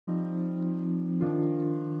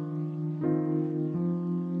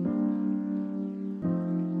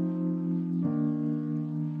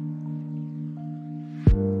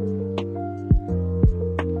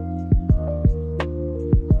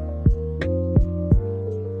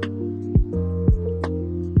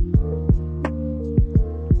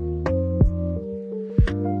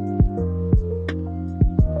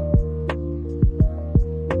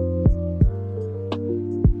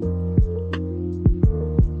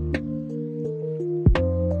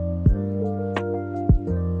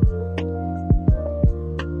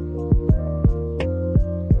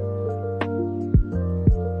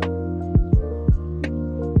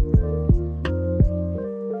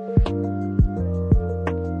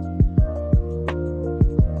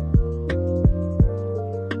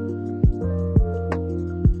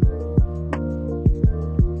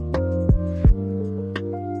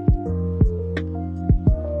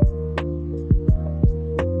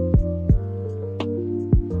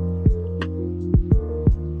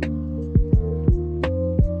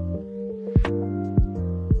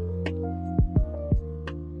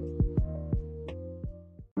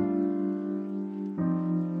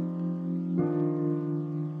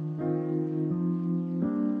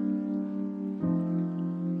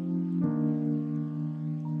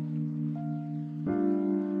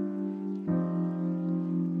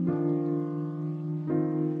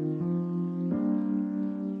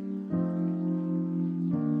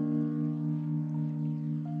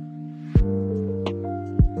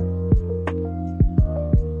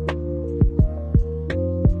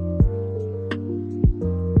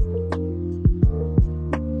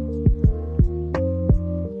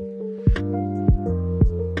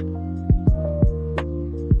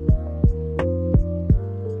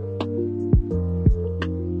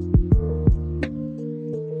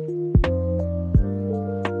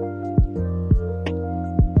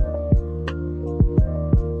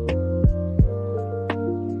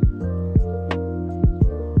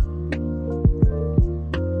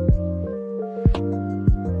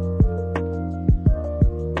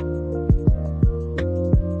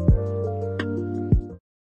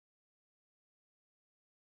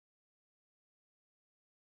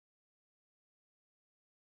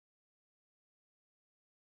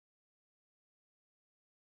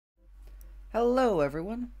Hello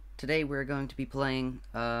everyone! Today we're going to be playing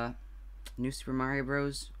New Super Mario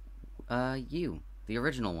Bros. U, the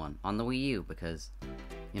original one, on the Wii U, because,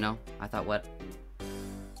 I thought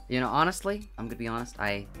honestly, I'm gonna be honest,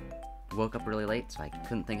 I woke up really late, so I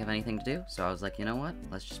couldn't think of anything to do, so I was like, you know what,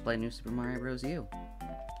 let's just play New Super Mario Bros. U.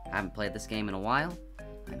 I haven't played this game in a while,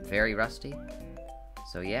 I'm very rusty,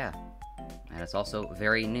 so yeah, and it's also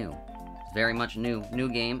very new. Very much new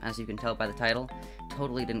game, as you can tell by the title.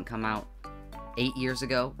 Totally didn't come out 8 years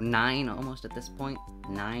ago, 9 almost at this point,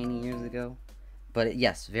 9 years ago. But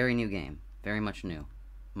yes, very new game, very much new,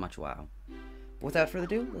 much wow. But without further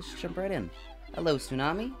ado, let's jump right in. Hello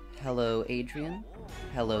Tsunami, hello Adrian,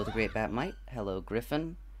 hello the Great Batmite, hello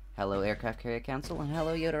Griffin, hello Aircraft Carrier Council, and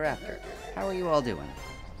hello Yoda Raptor. How are you all doing?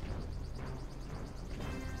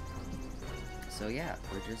 So yeah,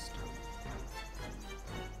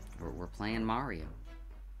 we're playing Mario.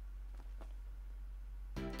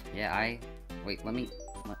 Yeah, wait,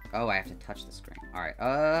 oh, I have to touch the screen.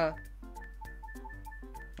 Alright,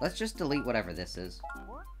 let's just delete whatever this is.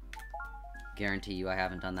 Guarantee you I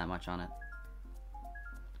haven't done that much on it.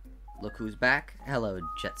 Look who's back. Hello,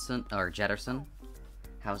 Jetterson.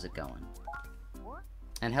 How's it going?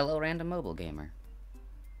 And hello, Random Mobile Gamer.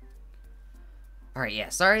 Alright, yeah,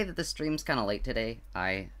 sorry that the stream's kinda late today.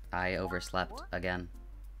 I overslept again.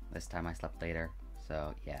 This time I slept later.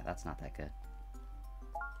 So, yeah, that's not that good.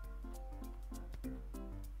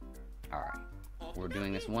 Alright. We're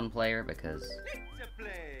doing this one player because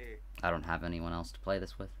I don't have anyone else to play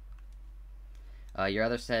this with. Your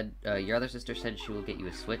other sister said she will get you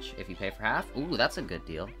a Switch if you pay for half. Ooh, that's a good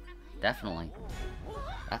deal. Definitely.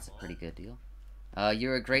 That's a pretty good deal.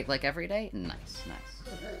 You're a great like every day? Nice, nice.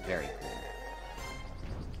 Very cool.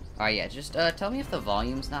 Alright, yeah, just tell me if the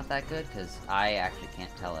volume's not that good, because I actually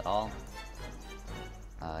can't tell at all.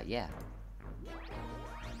 Yeah.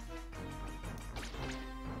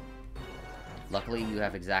 Luckily, you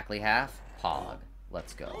have exactly half. Pog.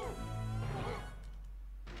 Let's go.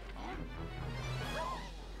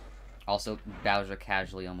 Also, Bowser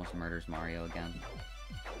casually almost murders Mario again.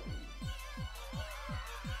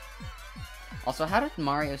 Also, how did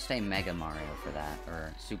Mario stay Mega Mario for that?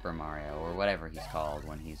 Or Super Mario, or whatever he's called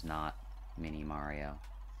when he's not Mini Mario.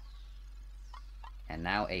 And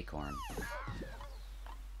now Acorn.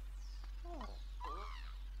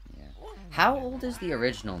 Yeah. How old is the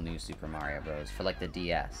original New Super Mario Bros. For, like, the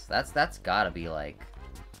DS? That's gotta be, like,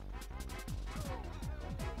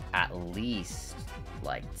 at least,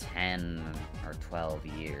 like, 10 or 12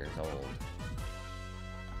 years old.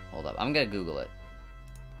 Hold up, I'm gonna Google it.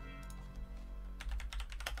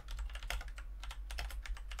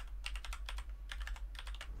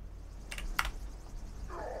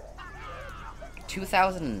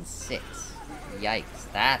 2006.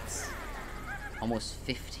 Yikes, that's almost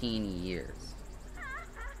 15 years.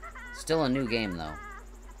 Still a new game, though.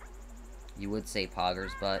 You would say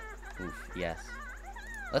Poggers, but oof, yes.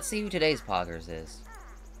 Let's see who today's Poggers is.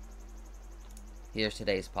 Here's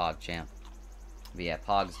today's Pog champ. But yeah,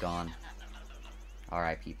 Pog's gone.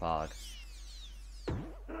 R.I.P. Pog.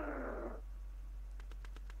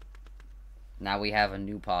 Now we have a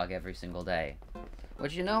new Pog every single day.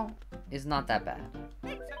 Which, is not that bad.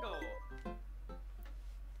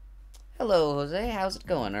 Hello, Jose. How's it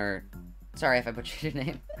going? Or, sorry if I butchered your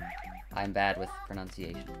name. I'm bad with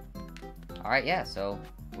pronunciation. Alright, yeah, so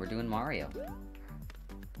we're doing Mario.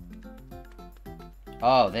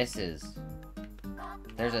 Oh, there's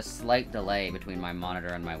a slight delay between my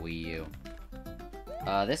monitor and my Wii U.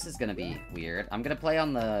 This is gonna be weird. I'm gonna play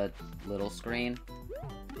on the little screen.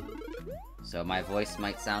 So my voice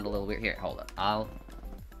might sound a little weird. Here, hold up. I'll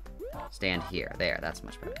stand here. There, that's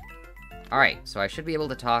much better. Alright, so I should be able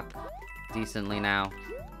to talk decently now,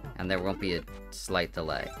 and there won't be a slight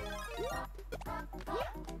delay.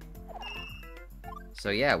 So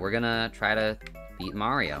yeah, we're gonna try to beat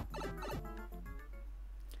Mario.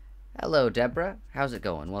 Hello, Deborah. How's it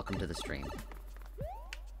going? Welcome to the stream.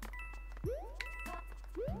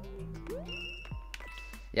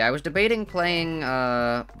 Yeah, I was debating playing,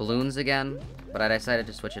 Balloons again, but I decided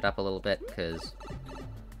to switch it up a little bit, because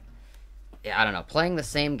yeah, I don't know, playing the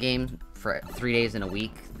same game for 3 days in a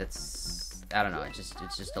week, that's, I don't know, it's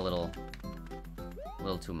just a little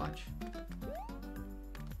too much.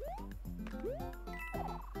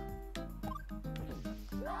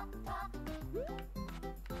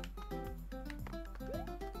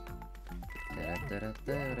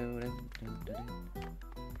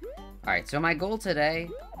 Alright, so my goal today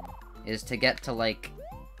is to get to, like,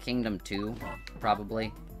 Kingdom 2,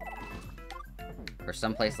 probably. Or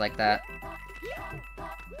someplace like that.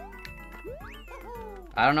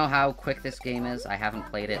 I don't know how quick this game is. I haven't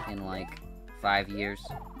played it in, like, 5 years.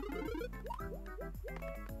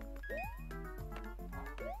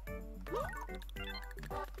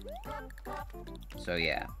 So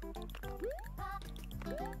yeah.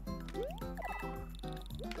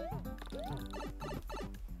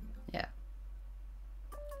 Yeah.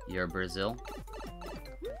 You're Brazil.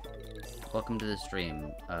 Welcome to the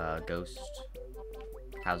stream, Ghost.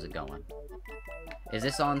 How's it going? Is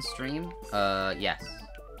this on stream? Yes.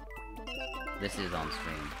 This is on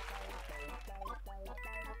stream.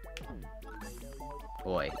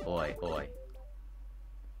 Oi, oi, oi.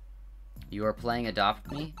 You are playing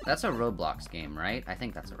Adopt Me? That's a Roblox game, right? I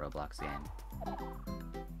think that's a Roblox game.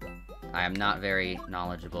 I am not very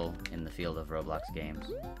knowledgeable in the field of Roblox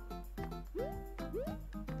games.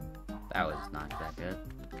 That was not that good.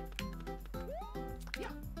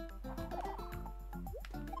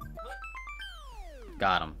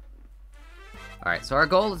 Got him. Alright, so our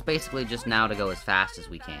goal is basically just now to go as fast as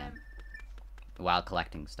we can while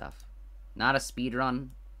collecting stuff. Not a speed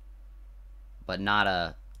run, but not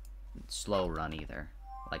a slow run either.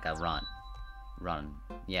 Like a run. Run.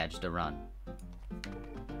 Yeah, just a run.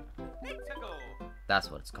 That's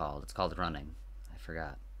what it's called. It's called running. I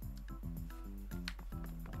forgot.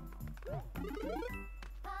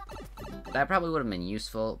 That probably would have been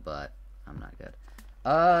useful, but I'm not good.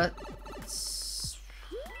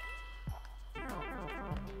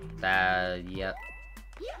 Yep.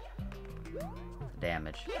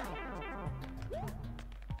 Damage.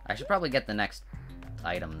 I should probably get the next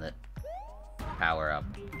item that power up.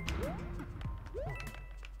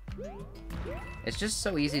 It's just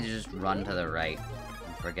so easy to just run to the right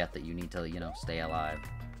and forget that you need to, you know, stay alive.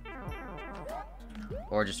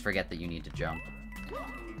 Or just forget that you need to jump.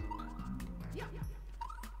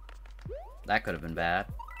 That could have been bad.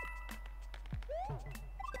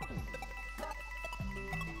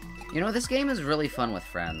 You know, this game is really fun with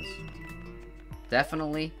friends.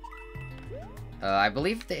 Definitely. I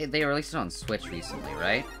believe they released it on Switch recently,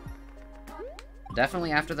 right?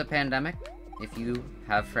 Definitely after the pandemic, if you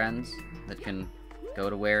have friends that can go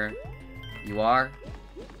to where you are,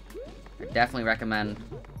 I definitely recommend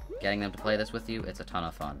getting them to play this with you. It's a ton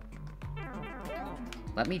of fun.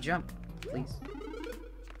 Let me jump, please.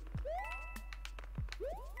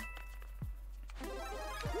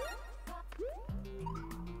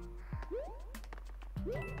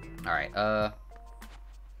 Alright,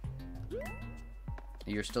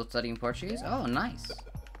 you're still studying Portuguese? Oh, nice.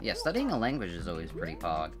 Yeah, studying a language is always pretty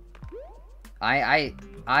pog. I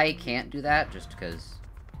can't do that just because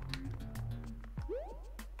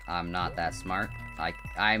I'm not that smart.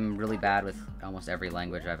 I'm really bad with almost every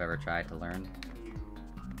language I've ever tried to learn.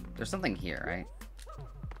 There's something here, right?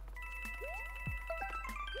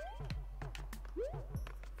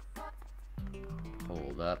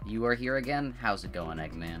 Hold up. You are here again? How's it going,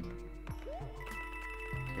 Eggman?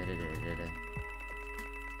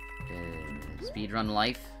 Speedrun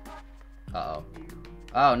life? Uh-oh.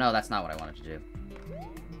 Oh, no, that's not what I wanted to do.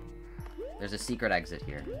 There's a secret exit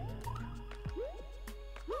here.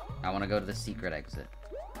 I want to go to the secret exit.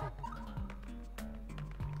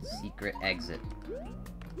 Secret exit.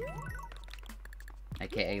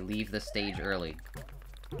 AKA leave the stage early.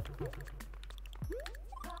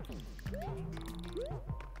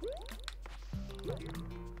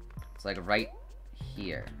 It's like right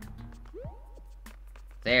here.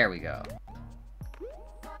 There we go.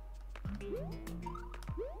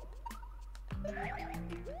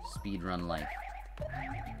 Speedrun life.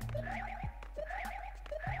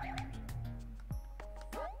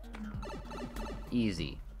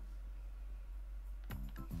 Easy.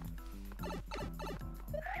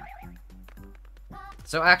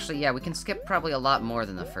 So actually, yeah, we can skip probably a lot more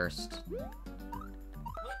than the first...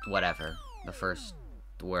 whatever. The first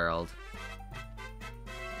world.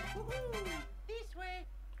 This way.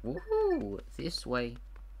 Woohoo! This way.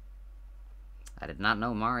 I did not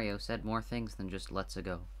know Mario said more things than just "let's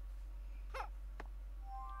go."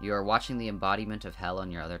 You are watching the embodiment of hell on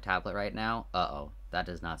your other tablet right now? Uh-oh. That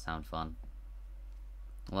does not sound fun.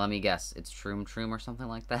 Let me guess. It's Troom Troom or something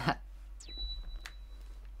like that?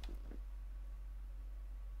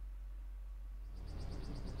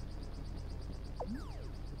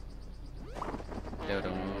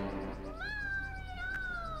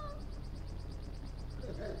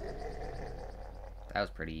 That was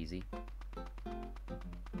pretty easy.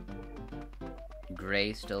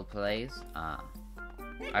 Gray still plays? Ah.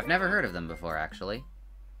 I've never heard of them before, actually.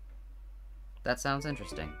 That sounds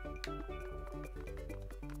interesting.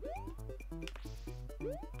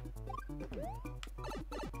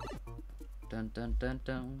 Dun dun dun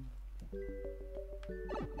dun.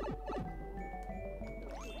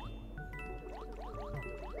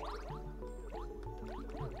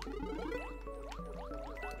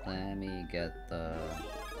 Let me get the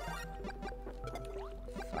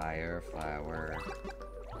fire flower.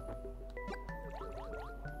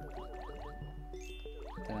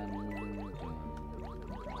 Dun, dun,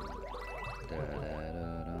 da, da, da,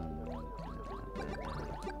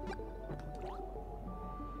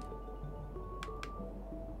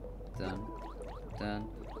 dun, dun,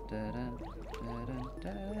 dun, dun, dun,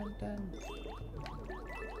 dun, dun.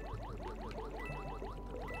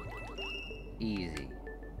 Easy.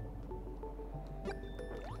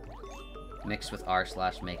 Mixed with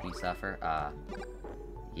r/make me suffer.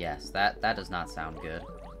 Yes, that does not sound good.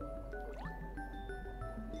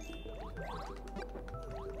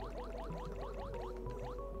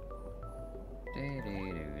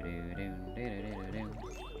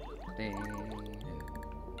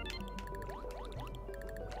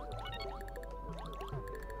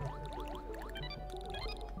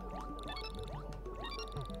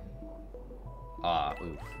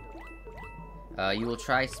 Oof. You will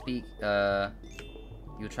try speaking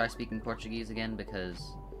Portuguese again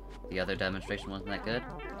because the other demonstration wasn't that good?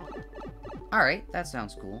 Alright, that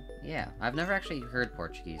sounds cool. Yeah, I've never actually heard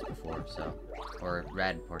Portuguese before, so... Or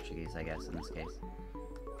read Portuguese, I guess, in this case.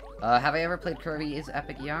 Have I ever played Kirby's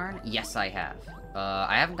Epic Yarn? Yes, I have.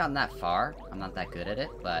 I haven't gotten that far. I'm not that good at it,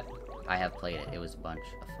 but I have played it. It was a bunch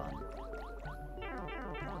of fun.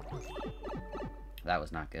 That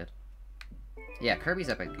was not good. Yeah, Kirby's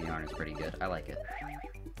Epic Yarn is pretty good. I like it.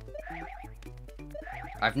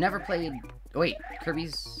 I've never played... Wait,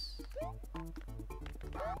 Kirby's...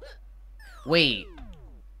 Wait.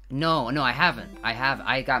 No, I haven't.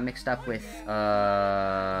 I got mixed up with,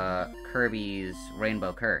 Kirby's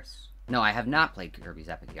Rainbow Curse. No, I have not played Kirby's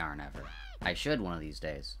Epic Yarn ever. I should one of these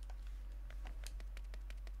days.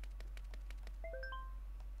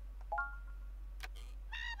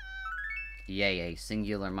 Yay, a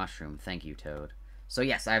singular mushroom. Thank you, Toad. So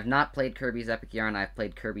yes, I have not played Kirby's Epic Yarn. I've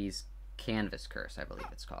played Kirby's Canvas Curse, I believe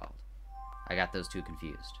it's called. I got those two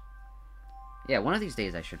confused. Yeah, one of these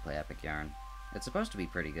days I should play Epic Yarn. It's supposed to be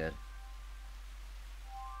pretty good.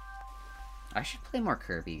 I should play more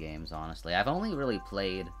Kirby games, honestly. I've only really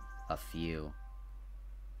played a few.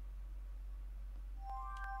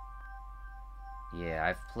 Yeah,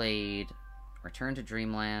 I've played Return to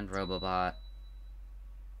Dreamland, Robobot,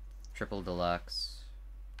 Triple Deluxe,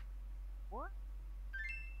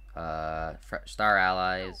 Star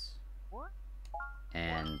Allies,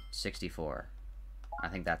 and 64. I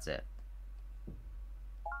think that's it.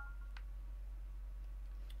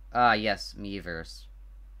 Yes, Miiverse.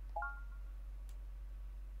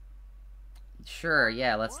 Sure,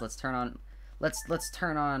 yeah, let's turn on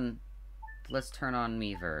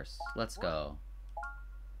Miiverse. Let's go.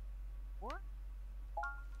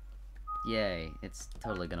 Yay, it's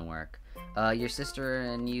totally gonna work. Your sister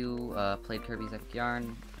and you, played Kirby's Epic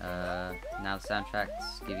Yarn. Now the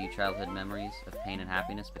soundtracks give you childhood memories of pain and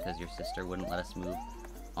happiness because your sister wouldn't let us move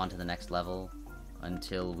on to the next level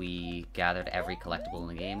until we gathered every collectible in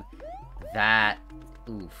the game. That...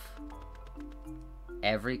 oof.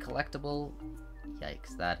 Every collectible?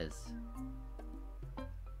 Yikes, that is...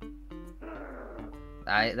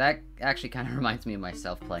 that actually kind of reminds me of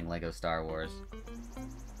myself playing LEGO Star Wars.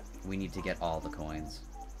 We need to get all the coins.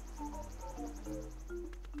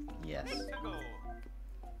 Yes.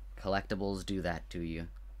 Collectibles do that to you.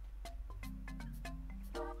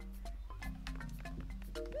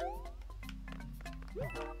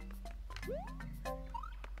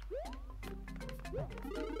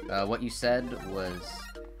 What you said was,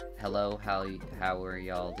 hello, how are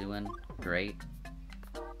y'all doing? Great.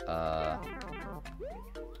 Oh,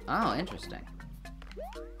 interesting.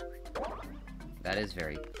 That is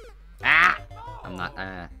very... Ah! I'm not,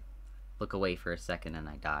 look away for a second and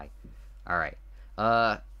I die. Alright.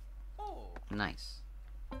 Nice.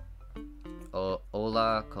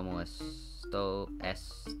 Hola, como esto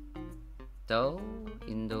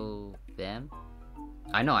indo bien?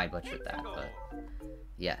 I know I butchered that, but...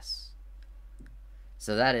 Yes.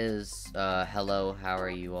 So that is, hello, how are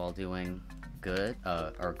you all doing? Good?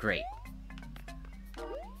 Or great.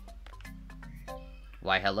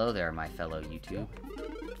 Why, hello there, my fellow YouTube.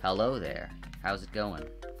 Hello there. How's it going?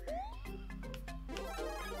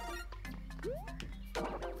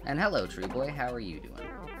 And hello, Tree Boy, how are you doing?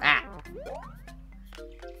 Ah!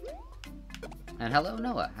 And hello,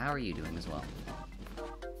 Noah, how are you doing as well?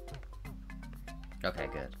 Okay,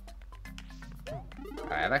 good.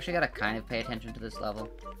 Alright, I've actually got to kind of pay attention to this level.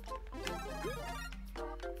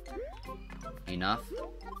 Enough?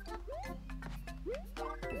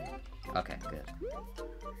 Okay, good.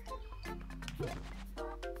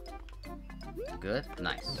 Good?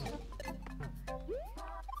 Nice.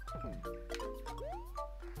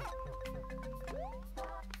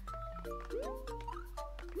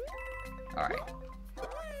 Alright.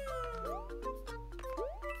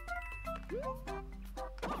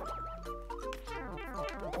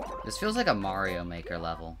 This feels like a Mario Maker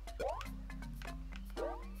level.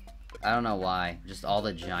 I don't know why. Just all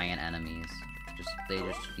the giant enemies. They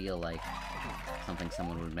just feel like something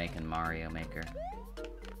someone would make in Mario Maker.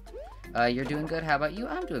 You're doing good. How about you?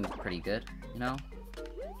 I'm doing pretty good, you know?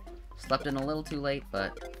 Slept in a little too late,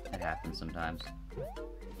 but it happens sometimes.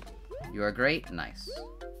 You are great. Nice.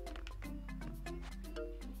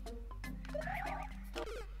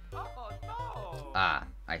 Ah,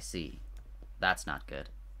 I see. That's not good.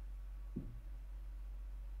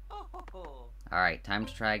 Alright, time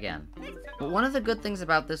to try again. But one of the good things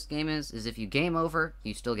about this game is if you game over,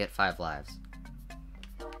 you still get 5 lives.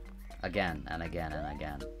 Again, and again, and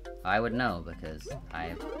again. I would know, because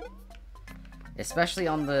especially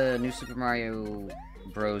on the New Super Mario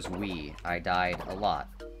Bros. Wii, I died a lot.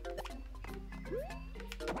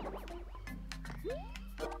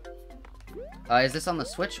 Is this on the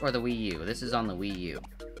Switch or the Wii U? This is on the Wii U.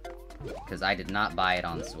 Because I did not buy it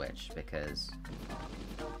on Switch, because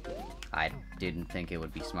I didn't think it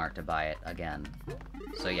would be smart to buy it again.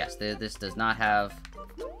 So yes, this does not have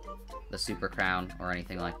the Super Crown or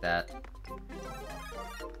anything like that.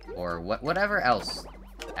 Or whatever else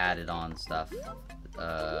added on stuff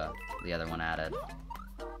the other one added.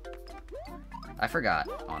 I forgot,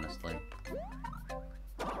 honestly.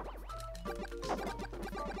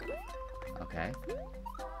 Okay.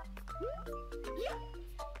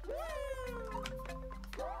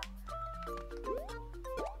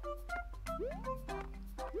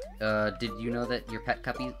 Did you know that your pet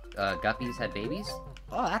guppies had babies?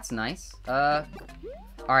 Oh, that's nice.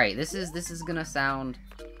 Alright, this is gonna sound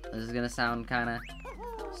kinda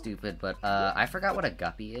stupid, but, I forgot what a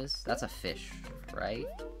guppy is. That's a fish, right?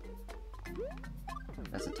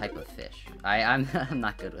 That's a type of fish. I'm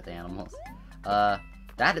not good with animals.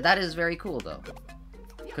 That is very cool, though.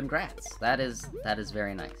 Congrats. That is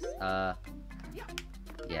very nice.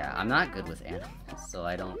 Yeah, I'm not good with animals, so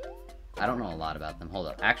I don't know a lot about them. Hold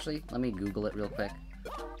up. Actually, let me Google it real quick.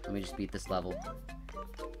 Let me just beat this level.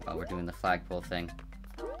 While we're doing the flagpole thing,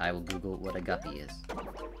 I will Google what a guppy is.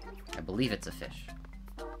 I believe it's a fish.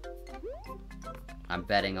 I'm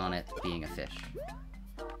betting on it being a fish.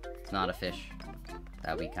 It's not a fish.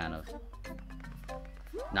 That would be kind of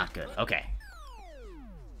not good. Okay.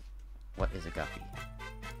 What is a guppy?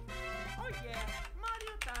 Oh yeah,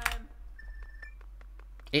 Mario time.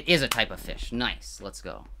 It is a type of fish. Nice. Let's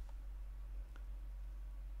go.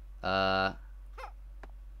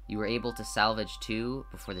 You were able to salvage 2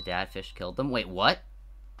 before the dad fish killed them? Wait, what?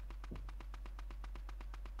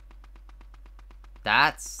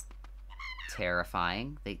 That's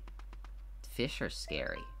terrifying. Fish are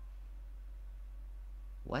scary.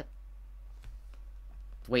 What?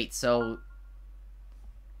 Wait, so...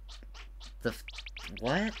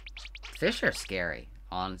 What? Fish are scary,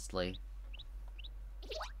 honestly.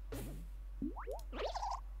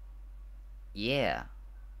 Yeah.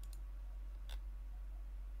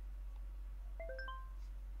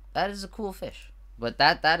 That is a cool fish. But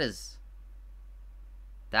that is...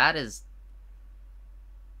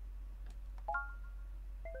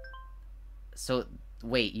 So,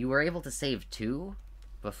 wait, you were able to save 2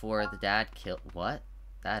 before the dad killed... What?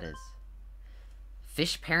 That is...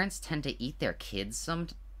 Fish parents tend to eat their kids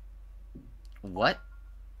What?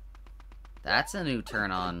 That's a new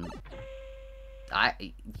turn on...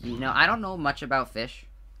 You know, I don't know much about fish.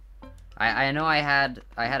 I know I had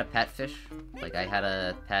a pet fish. Like, I had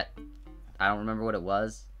a pet... I don't remember what it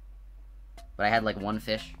was. But I had, like, 1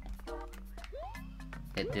 fish.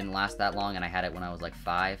 It didn't last that long, and I had it when I was, like,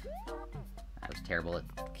 5. I was terrible at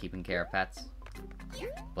keeping care of pets.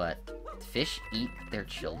 But fish eat their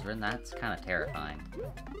children? That's kind of terrifying.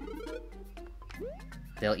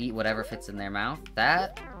 They'll eat whatever fits in their mouth?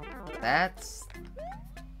 That's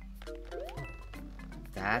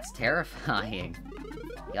terrifying.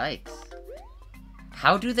 Yikes.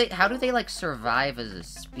 How do they like survive as a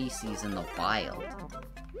species in the wild?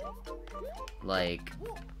 Like,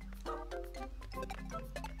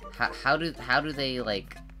 how do they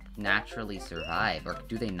like naturally survive, or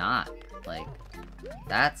do they not? Like,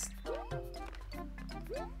 that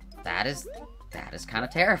is kind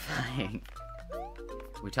of terrifying.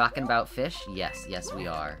 We talking about fish? Yes, we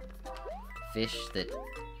are. Fish that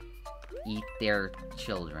eat their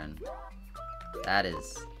children. That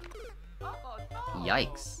is...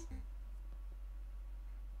 Yikes.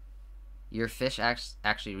 Your fish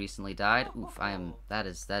actually recently died? Oof, that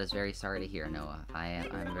is very sorry to hear, Noah.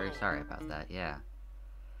 I'm very sorry about that, yeah.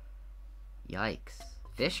 Yikes.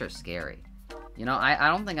 Fish are scary. You know, I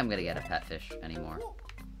don't think I'm gonna get a pet fish anymore.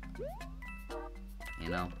 you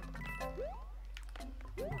know?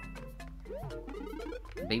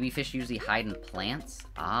 Baby fish usually hide in plants?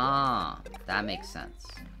 Ah, that makes sense.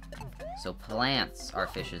 So plants are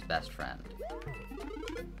fish's best friend.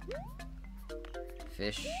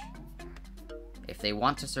 Fish, if they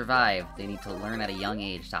want to survive, they need to learn at a young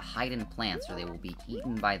age to hide in plants or they will be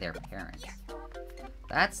eaten by their parents.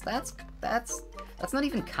 That's not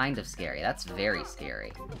even kind of scary. That's very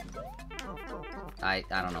scary. I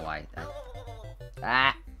don't know why.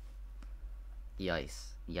 Ah!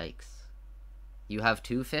 Yikes. You have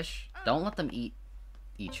 2 fish? Don't let them eat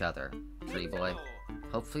each other, Tree Boy.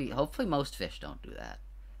 Hopefully most fish don't do that.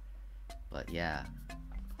 But yeah.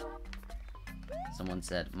 Someone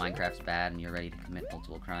said Minecraft's bad and you're ready to commit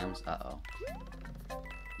multiple crimes. Uh-oh.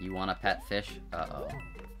 You want a pet fish? Uh-oh.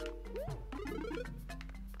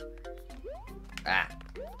 Ah.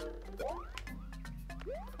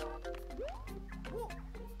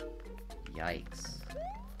 Yikes.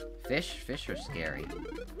 Fish are scary.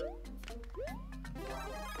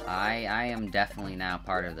 I am definitely now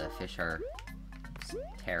part of the fish are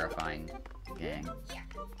terrifying gang.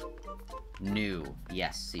 New.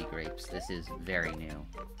 Yes, sea grapes. This is very new.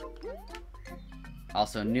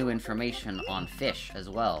 Also, new information on fish as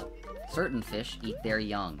well. Certain fish eat their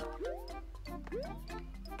young.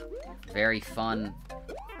 Very fun.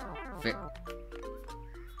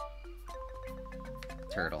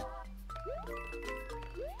 Turtle.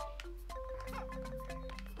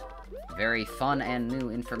 Very fun and new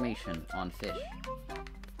information on fish.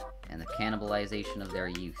 And the cannibalization of their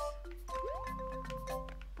youth.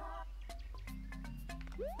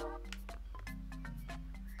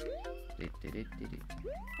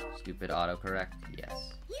 Stupid autocorrect,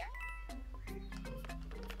 yes.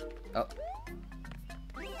 Oh.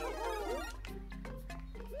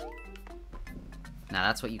 Now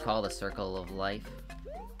that's what you call the circle of life?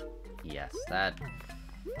 Yes, that...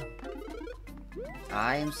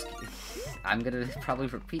 I'm gonna probably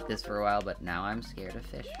repeat this for a while, but now I'm scared of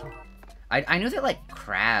fish. I knew that, like,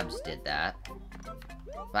 crabs did that.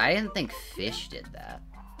 But I didn't think fish did that.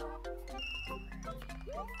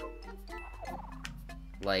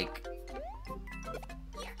 Like...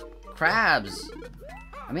 crabs!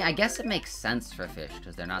 I mean, I guess it makes sense for fish,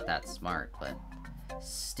 because they're not that smart, but...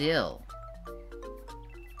 still...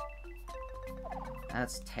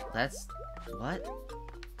 That's... what?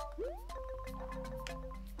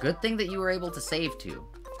 Good thing that you were able to save 2.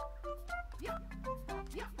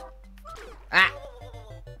 Ah!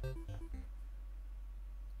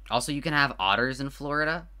 Also, you can have otters in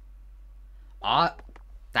Florida.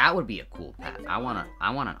 That would be a cool pet. I want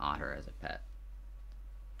an otter as a pet.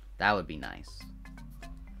 That would be nice.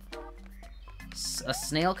 A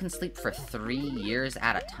snail can sleep for 3 years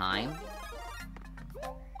at a time?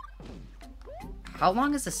 How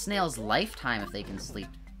long is a snail's lifetime if they can sleep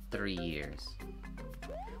 3 years?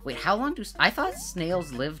 Wait, how long do... I thought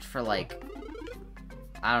snails lived for, like...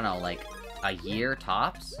 I don't know, like, a year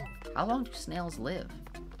tops? How long do snails live?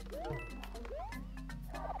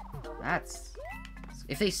 That's...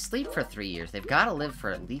 If they sleep for 3 years, they've got to live for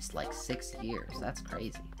at least, like, 6 years. That's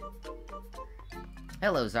crazy.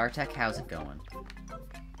 Hello, Zartek. How's it going?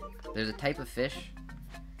 There's a type of fish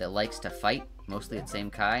that likes to fight, mostly the same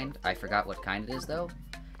kind. I forgot what kind it is, though.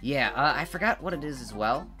 Yeah, I forgot what it is as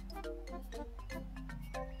well.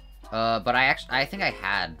 But I think I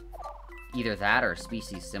had either that or a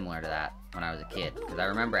species similar to that when I was a kid. Because I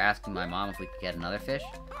remember asking my mom if we could get another fish,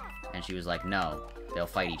 and she was like, no, they'll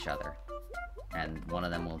fight each other. And one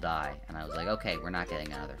of them will die. And I was like, okay, we're not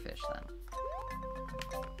getting another fish then.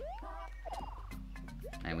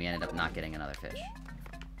 And we ended up not getting another fish.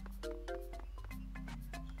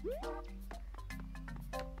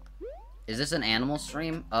 Is this an animal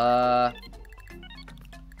stream?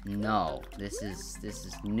 No. This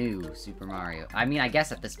is new Super Mario. I mean, I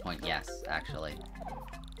guess at this point, yes, actually.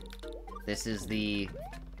 This is the...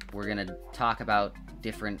 We're gonna talk about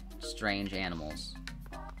different strange animals.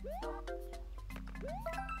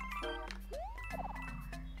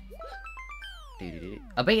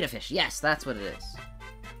 A betta fish, yes, that's what it is.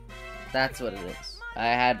 That's what it is. I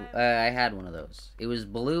had one of those. It was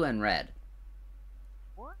blue and red.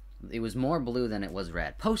 It was more blue than it was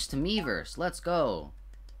red. Post to Miiverse, let's go.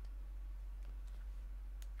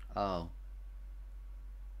 Oh.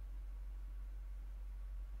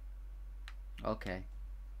 Okay.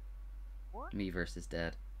 Miiverse is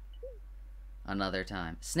dead. Another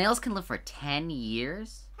time. Snails can live for 10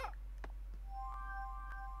 years?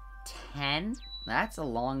 10? That's a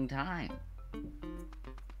long time.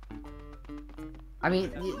 I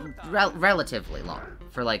mean, relatively long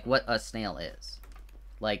for, like, what a snail is.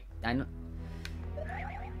 Like, I know...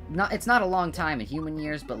 It's not a long time in human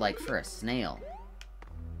years, but, like, for a snail.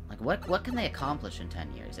 Like, what can they accomplish in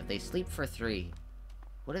 10 years? If they sleep for 3,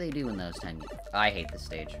 what do they do in those 10 years? I hate this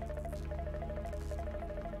stage.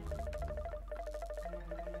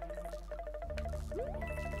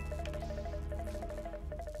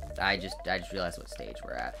 I just realized what stage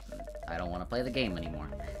we're at. I don't want to play the game anymore.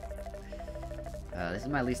 This is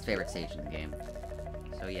my least favorite stage in the game.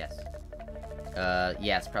 So, yes.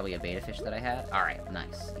 Yeah, it's probably a beta fish that I had. Alright,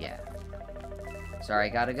 nice. Yeah. Sorry,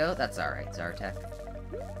 gotta go? That's alright, Zartek.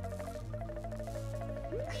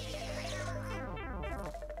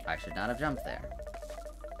 I should not have jumped there.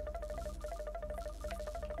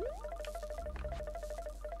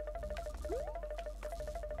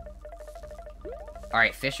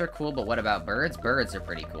 Alright, fish are cool, but what about birds? Birds are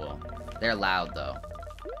pretty cool. They're loud, though.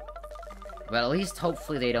 But at least,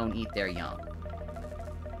 hopefully, they don't eat their young.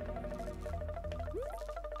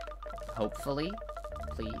 Hopefully?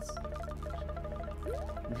 Please?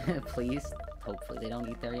 Please? Hopefully they don't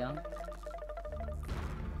eat their young?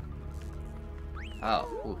 Oh,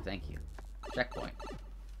 ooh, thank you. Checkpoint.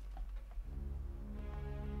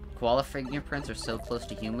 Koala fingerprints are so close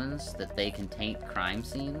to humans that they can taint crime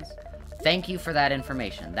scenes. Thank you for that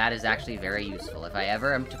information. That is actually very useful. If I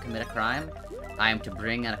ever am to commit a crime, I am to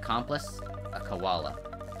bring an accomplice, a koala.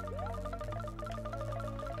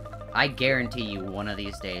 I guarantee you one of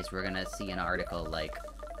these days we're gonna see an article like,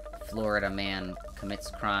 Florida man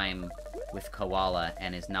commits crime with koala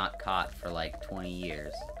and is not caught for like 20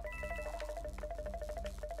 years.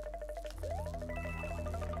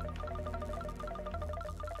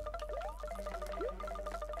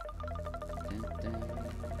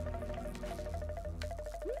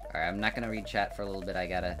 Alright, I'm not gonna read chat for a little bit. I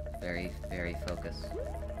gotta very focus.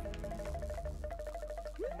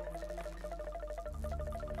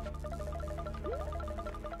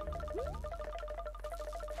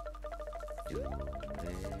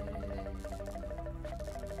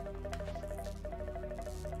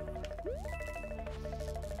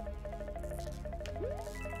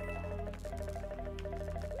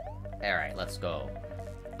 Alright, let's go.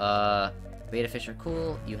 Beta fish are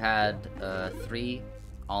cool. You had, 3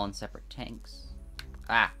 all in separate tanks.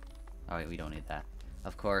 Ah! Oh wait, we don't need that.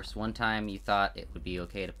 Of course, one time you thought it would be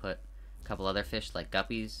okay to put a couple other fish, like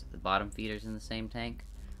guppies, the bottom feeders, in the same tank.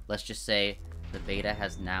 Let's just say the beta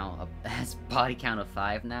has now has body count of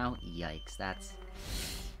 5 now. Yikes,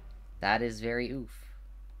 that is very oof.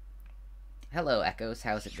 Hello, Echoes,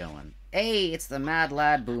 how's it going? Hey, it's the Mad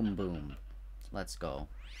Lad Boom Boom. Let's go.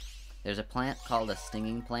 There's a plant called a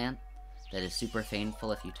stinging plant that is super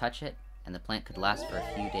painful if you touch it, and the plant could last for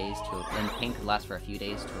a few days and pain could last for a few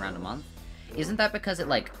days to around a month. Isn't that because it,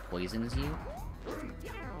 like, poisons you?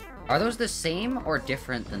 Are those the same or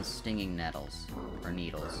different than stinging nettles? Or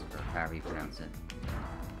needles, or however you pronounce it.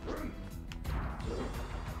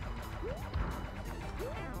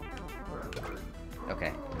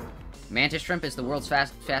 Okay. Mantis shrimp is the world's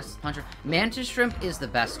fastest puncher. Mantis shrimp is the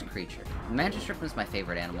best creature. Mantis shrimp is my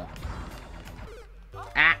favorite animal.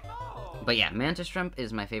 Ah! But yeah, mantis shrimp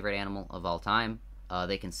is my favorite animal of all time.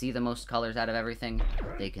 They can see the most colors out of everything.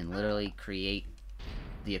 They can literally create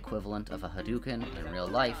the equivalent of a Hadouken in real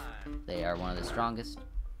life. They are one of the strongest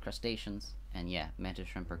crustaceans. And yeah, mantis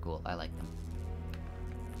shrimp are cool. I like them.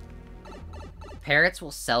 Parrots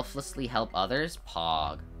will selflessly help others?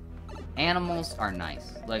 Pog. Animals are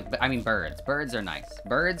nice. Like, I mean birds. Birds are nice.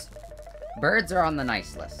 Birds are on the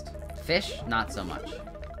nice list. Fish, not so much.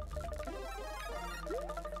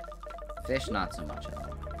 Fish, not so much at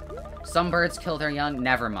all. Some birds kill their young.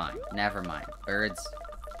 Never mind. Never mind. Birds,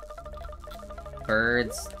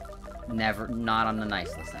 never, not on the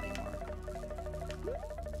nice list anymore.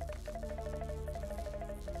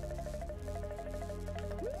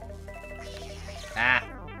 Ah!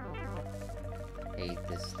 Hate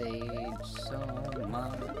this stage so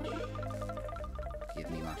much. Give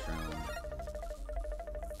me mushroom.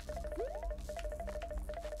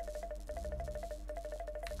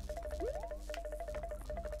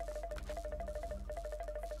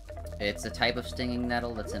 It's a type of stinging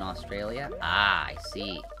nettle that's in Australia. Ah, I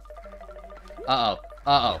see. Uh-oh.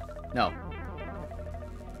 Uh-oh. No.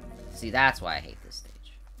 See, that's why I hate this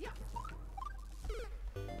stage.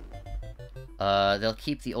 They'll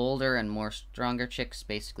keep the older and more stronger chicks,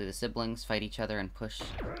 basically the siblings, fight each other and push.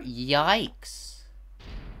 Yikes.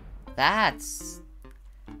 That's...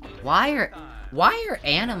 Why are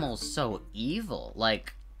animals so evil?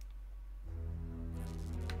 Like,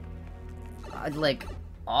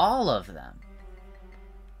 all of them.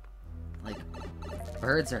 Like,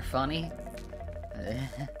 birds are funny.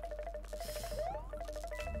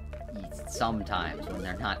 Sometimes, when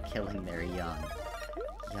they're not killing their young.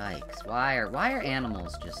 Yikes. Why are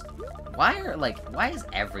animals just... Why is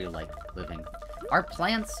every, like, living... Are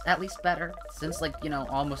plants at least better? Since, like, you know,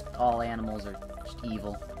 almost all animals are just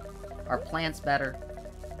evil. Are plants better?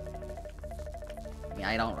 Yeah,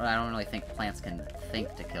 I don't really think plants can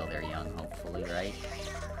think to kill their young, hopefully, right?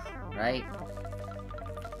 Right?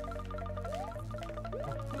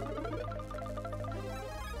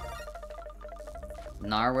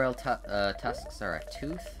 Narwhal tusks are a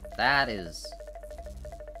tooth? That is...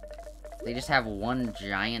 They just have one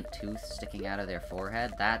giant tooth sticking out of their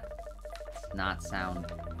forehead? That does not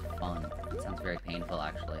sound fun. It sounds very painful,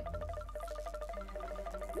 actually.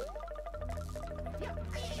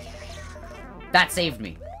 That saved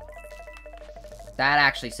me! That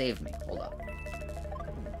actually saved me. Hold up.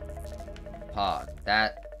 Pog.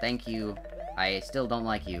 Thank you. I still don't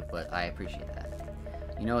like you, but I appreciate that.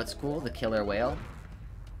 You know what's cool? The killer whale?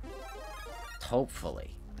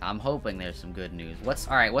 Hopefully. I'm hoping there's some good news.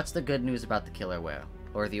 Alright, what's the good news about the killer whale?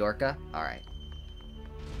 Or the orca? Alright.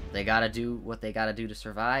 They gotta do what they gotta do to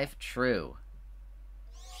survive? True.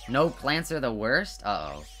 No plants are the worst?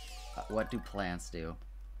 Uh-oh. What do plants do?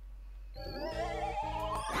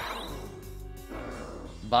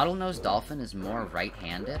 Bottlenose dolphin is more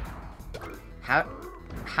right-handed? How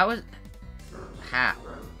does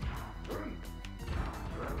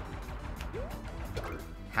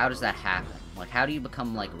that happen? Like, how do you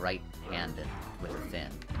become, like, right-handed with a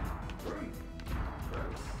fin?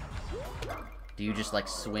 Do you just, like,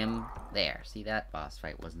 swim? There. See, that boss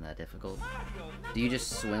fight wasn't that difficult. Do you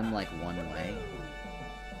just swim, like, one way?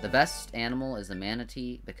 The best animal is the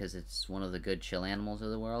manatee because it's one of the good chill animals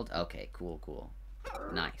of the world? Okay, cool, cool.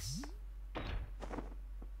 Nice.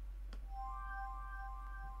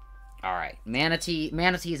 Alright.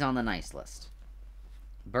 Manatee's on the nice list.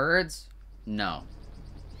 Birds? No.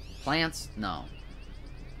 Plants? No.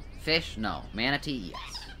 Fish? No. Manatee?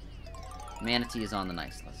 Yes. Manatee is on the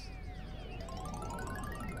nice list.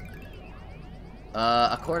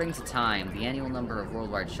 According to Time, the annual number of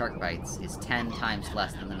worldwide shark bites is 10 times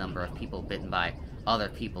less than the number of people bitten by other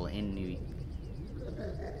people in New...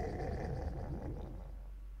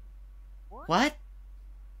 What?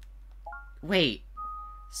 Wait.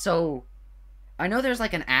 So, I know there's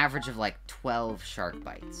like an average of like 12 shark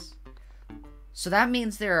bites. So that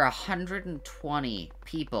means there are 120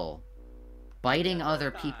 people biting other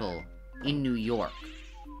people in New York.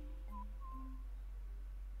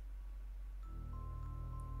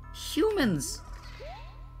 Humans!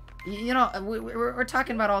 You know, we're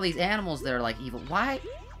talking about all these animals that are like evil. Why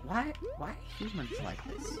humans like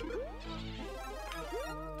this?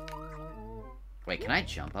 Wait, can I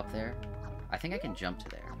jump up there? I think I can jump to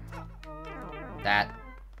there. That,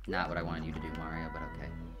 not what I wanted you to do, Mario, but okay.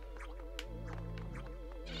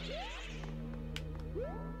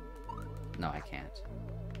 No, I can't.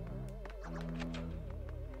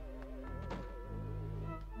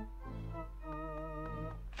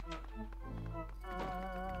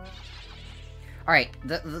 Alright,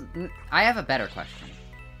 I have a better question.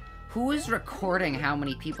 Who is recording how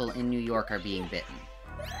many people in New York are being bitten?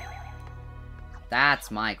 That's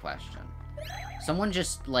my question. Someone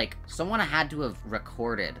just, like, someone had to have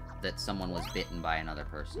recorded that someone was bitten by another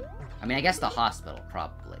person. I mean, I guess the hospital,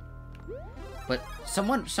 probably. But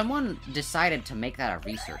someone decided to make that a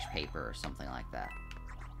research paper or something like that.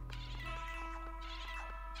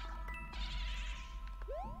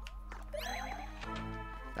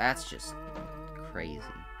 That's just crazy.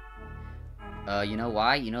 You know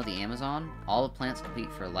why? You know the Amazon? All the plants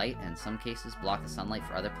compete for light, and in some cases block the sunlight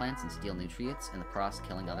for other plants and steal nutrients, in the process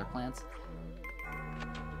killing other plants.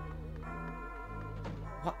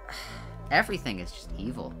 What? Everything is just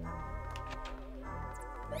evil.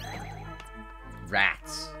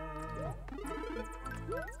 Rats.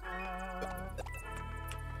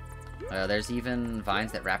 There's even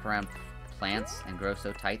vines that wrap around plants and grow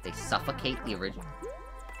so tight they suffocate the original...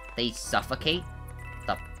 They suffocate?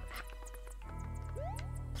 The...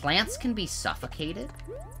 Plants can be suffocated?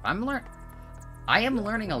 I am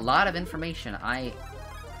learning a lot of information I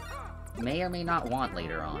may or may not want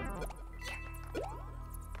later on.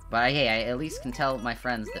 But hey, I at least can tell my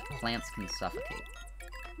friends that plants can suffocate.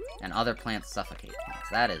 And other plants suffocate plants.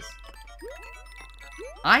 That is...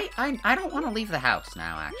 I don't want to leave the house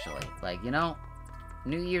now, actually. Like, you know,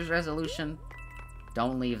 New Year's resolution,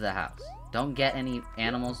 don't leave the house. Don't get any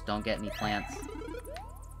animals, don't get any plants.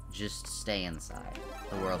 Just stay inside.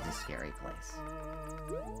 The world's a scary place.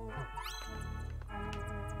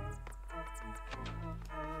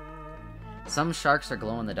 Some sharks are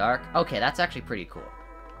glow in the dark. Okay, that's actually pretty cool.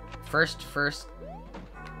 First,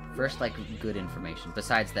 like, good information.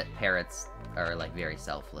 Besides that parrots are, like, very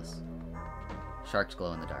selfless. Sharks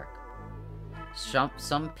glow in the dark.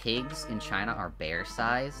 Some pigs in China are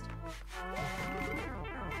bear-sized.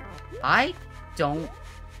 I don't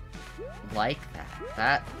like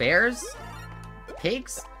that.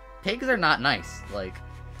 Pigs are not nice. Like,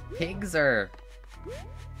 pigs are...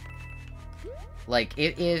 Like,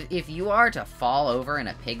 if you are to fall over in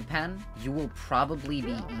a pig pen, you will probably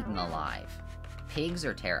be eaten alive. Pigs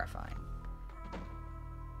are terrifying.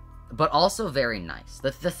 But also very nice.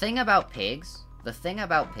 The thing about pigs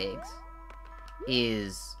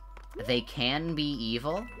is they can be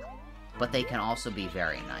evil, but they can also be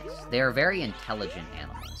very nice. They're very intelligent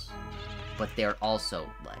animals, but they're also,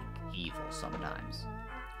 like, evil sometimes.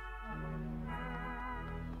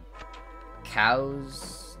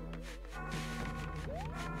 Cows...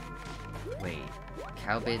 Wait,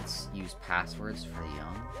 cowbids use passwords for the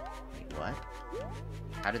young? Wait, what?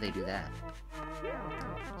 How do they do that?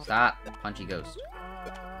 Stop! Punchy ghost.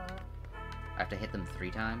 I have to hit them 3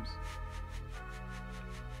 times?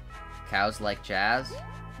 Cows like jazz?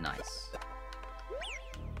 Nice.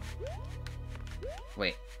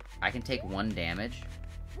 Wait, I can take 1 damage?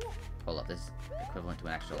 Hold up, this is equivalent to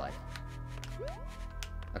an extra life.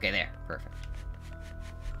 Okay, there. Perfect.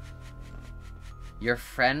 Your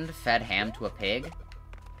friend fed ham to a pig?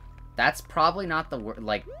 That's probably not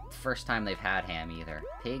the first time they've had ham either.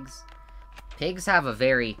 Pigs have a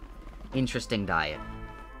very interesting diet.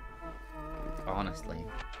 Honestly.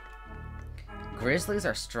 Grizzlies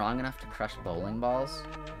are strong enough to crush bowling balls?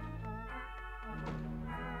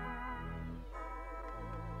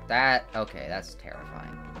 Okay, that's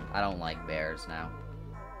terrifying. I don't like bears now.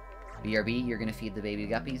 BRB, you're gonna feed the baby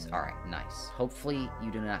guppies? Alright, nice. Hopefully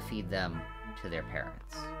you do not feed them to their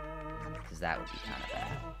parents. Because that would be kind of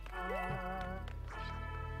bad.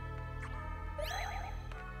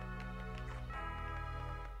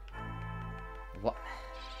 What?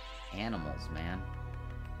 Animals, man.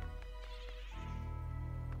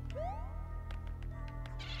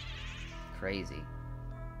 Crazy.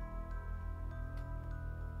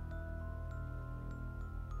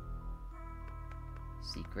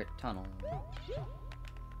 Secret tunnel.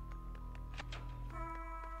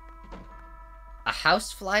 A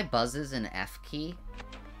housefly buzzes an F key?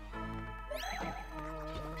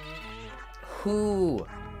 Who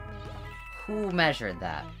measured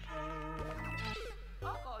that?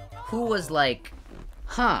 Who was like,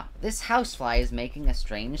 huh, this housefly is making a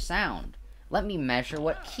strange sound. Let me measure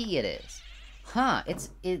what key it is. Huh, it's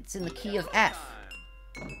in the key of F.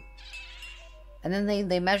 And then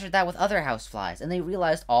they measured that with other houseflies, and they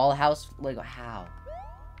realized all how?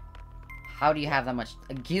 How do you have that much?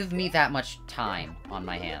 Give me that much time on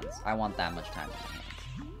my hands. I want that much time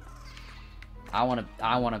on my hands.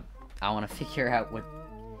 I wanna figure out what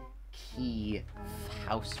key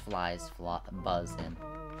houseflies buzz in.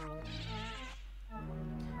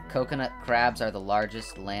 Coconut crabs are the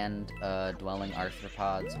largest land-dwelling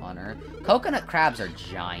arthropods on Earth. Coconut crabs are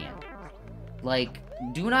giant. Like,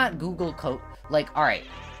 do not Google alright,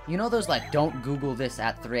 you know those, don't Google this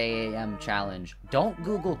at 3 a.m. challenge? Don't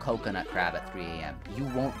Google coconut crab at 3 a.m. You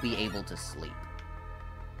won't be able to sleep.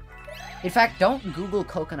 In fact, don't Google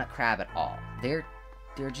coconut crab at all. They're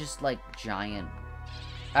just, giant...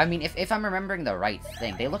 I mean, if I'm remembering the right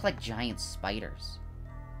thing, they look like giant spiders.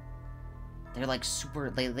 They're,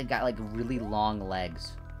 they got, really long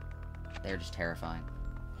legs. They're just terrifying.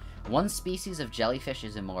 One species of jellyfish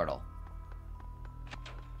is immortal.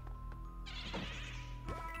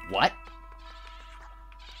 What?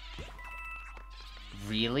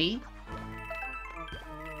 Really?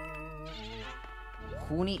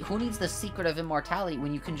 Who needs the secret of immortality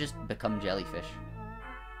when you can just become jellyfish?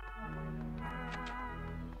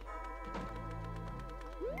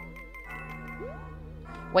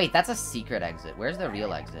 Wait, that's a secret exit. Where's the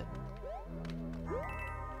real exit?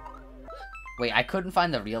 Wait, I couldn't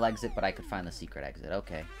find the real exit, but I could find the secret exit.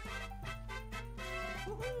 Okay.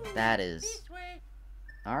 That is...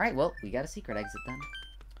 Alright, well, we got a secret exit then.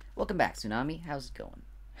 Welcome back, Tsunami. How's it going?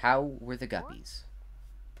 How were the guppies?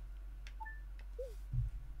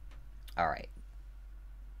 Alright.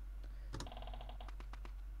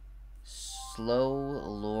 Slow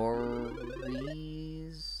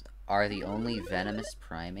lories are the only venomous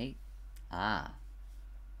primate? Ah.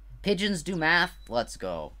 Pigeons do math? Let's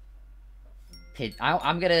go.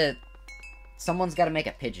 I'm gonna... Someone's gotta make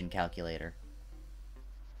a pigeon calculator.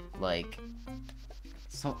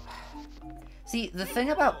 So... See, the thing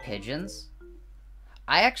about pigeons...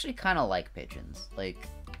 I actually kind of like pigeons. Yes,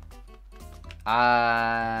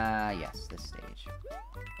 this stage.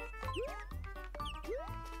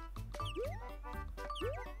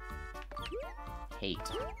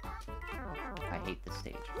 I hate hate this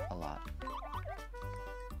stage a lot.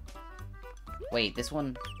 Wait, this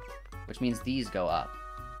one... Which means these go up.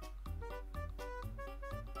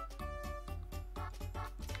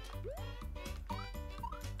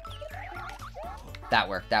 That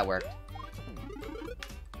worked, that worked.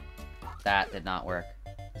 That did not work.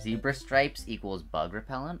 Zebra stripes equals bug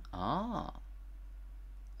repellent? Oh.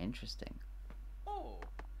 Interesting.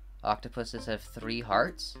 Octopuses have 3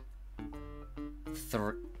 hearts?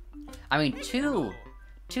 I mean, 2.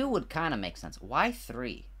 2 would kind of make sense. Why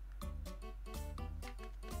 3?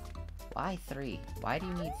 Why 3? Why do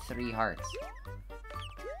you need 3 hearts?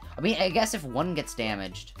 I mean, I guess if one gets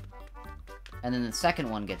damaged, and then the second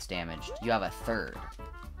one gets damaged, you have a third.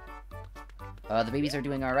 The babies are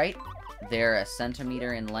doing alright. They're a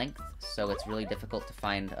centimeter in length, so it's really difficult to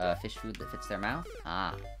find fish food that fits their mouth.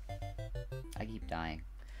 Ah. I keep dying.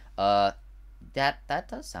 That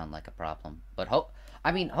does sound like a problem. But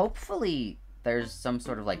hopefully there's some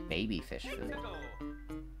sort of, like, baby fish food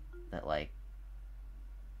that, like,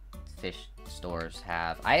 fish stores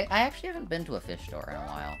have. I actually haven't been to a fish store in a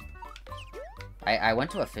while. I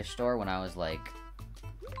went to a fish store when I was, like,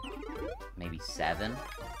 maybe 7.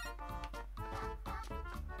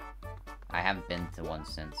 I haven't been to one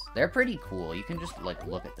since. They're pretty cool. You can just, like,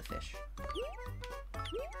 look at the fish.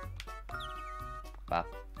 Bop,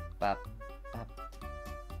 bop, bop.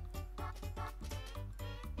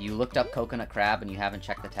 You looked up coconut crab and you haven't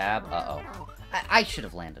checked the tab? Uh-oh. I should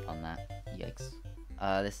have landed on that. Yikes.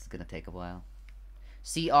 This is gonna take a while.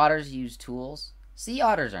 Sea otters use tools. Sea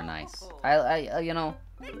otters are nice. You know,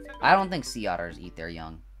 I don't think sea otters eat their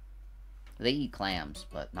young. They eat clams,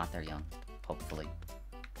 but not their young. Hopefully.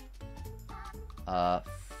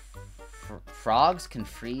 Frogs can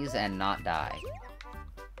freeze and not die.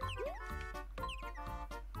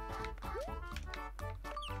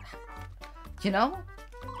 You know,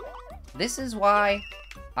 this is why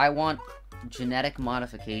I want genetic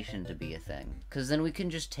modification to be a thing. Because then we can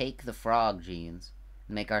just take the frog genes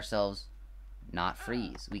and make ourselves not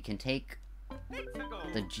freeze. We can take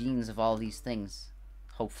the genes of all these things,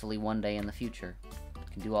 hopefully one day in the future.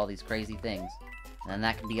 We can do all these crazy things. And then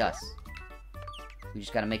that can be us. We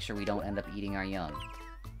just gotta make sure we don't end up eating our young.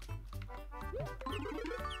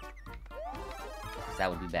 Because that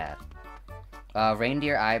would be bad.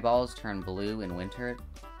 Reindeer eyeballs turn blue in winter.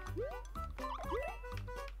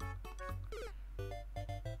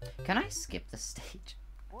 Can I skip the stage?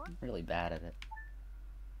 I'm really bad at it.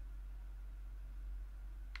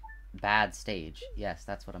 Bad stage. Yes,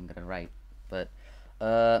 that's what I'm gonna write. But,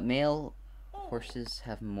 male horses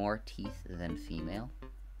have more teeth than female.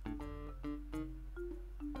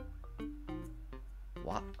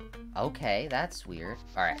 What? Okay, that's weird.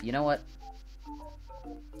 Alright, you know what?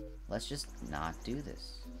 Let's just not do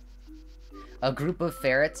this. A group of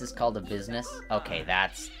ferrets is called a business. Okay,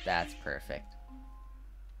 that's perfect.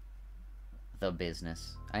 The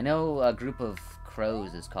business. I know a group of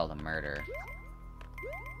crows is called a murder.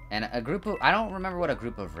 And a group of... I don't remember what a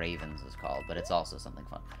group of ravens is called, but it's also something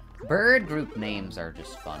fun. Bird group names are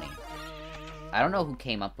just funny. I don't know who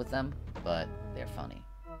came up with them, but they're funny.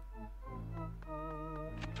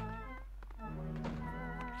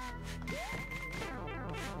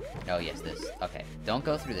 Oh, yes, this. Okay, don't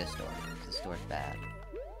go through this door. This door's bad.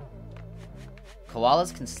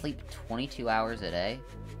 Koalas can sleep 22 hours a day?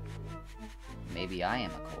 Maybe I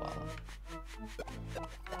am a koala.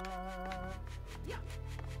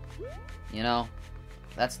 You know,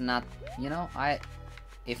 that's not... You know,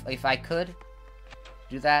 if I could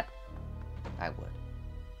do that, I would.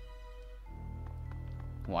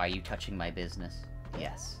 Why are you touching my business?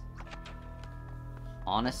 Yes.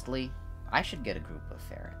 Honestly, I should get a group of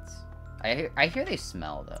ferrets. I hear they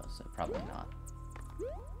smell, though, so probably not.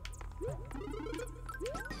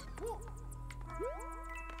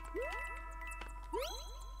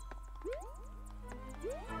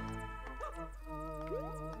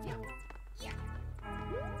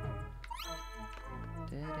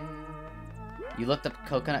 You looked up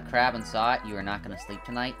coconut crab and saw it? You are not going to sleep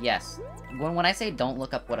tonight? Yes. When I say don't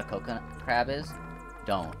look up what a coconut crab is,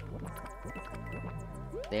 don't.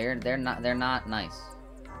 They're not nice.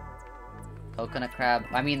 Coconut crab,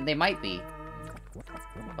 I mean, they might be,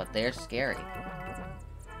 but they're scary.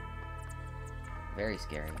 Very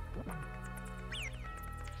scary.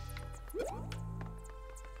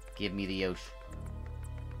 Give me the Yosh.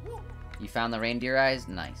 You found the reindeer eyes?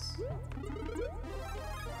 Nice.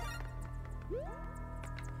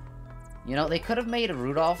 You know, they could have made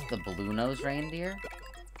Rudolph the blue-nosed reindeer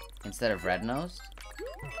instead of red-nosed,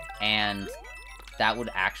 and that would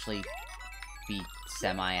actually be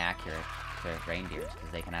semi-accurate to reindeers,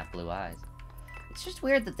 because they can have blue eyes. It's just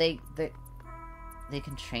weird that they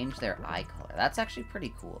can change their eye color. That's actually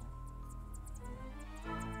pretty cool.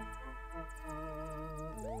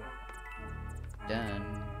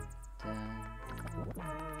 Dun, dun.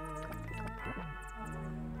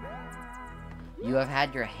 You have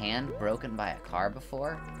had your hand broken by a car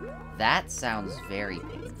before? That sounds very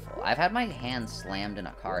painful. I've had my hand slammed in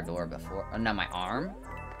a car door before. Oh, no, my arm?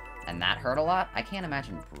 And that hurt a lot? I can't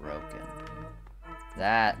imagine broken.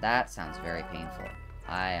 That sounds very painful.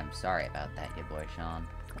 I am sorry about that, your boy Sean.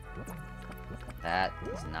 That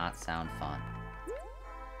does not sound fun.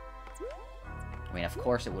 I mean, of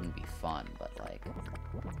course it wouldn't be fun, but, like...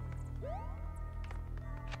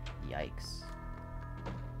 Yikes.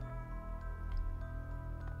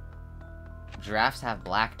 Giraffes have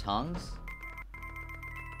black tongues?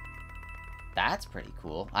 That's pretty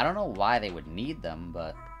cool. I don't know why they would need them,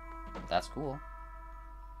 but that's cool.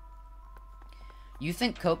 You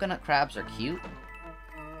think coconut crabs are cute?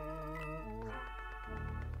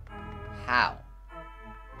 How?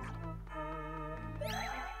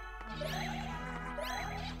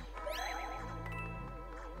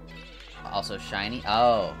 Also shiny?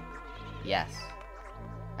 Oh, yes.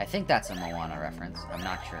 I think that's a Moana reference. I'm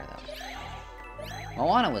not sure, though.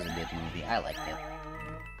 Moana was a good movie. I liked it.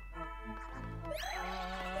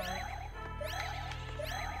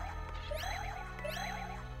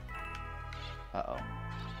 Uh-oh.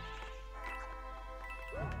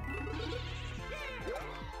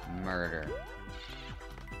 Murder.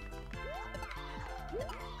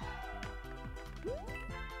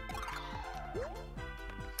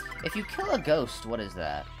 If you kill a ghost, what is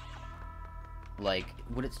that? Like,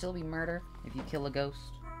 would it still be murder if you kill a ghost?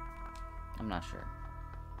 I'm not sure.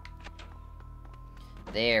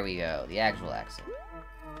 There we go, the actual exit.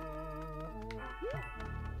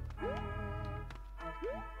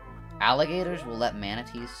 Alligators will let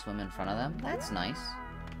manatees swim in front of them? That's nice.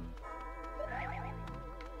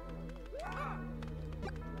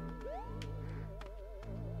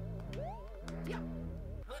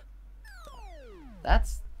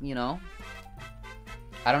 That's, you know...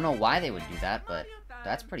 I don't know why they would do that, but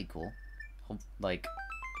that's pretty cool. Like,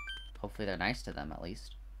 hopefully they're nice to them, at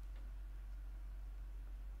least.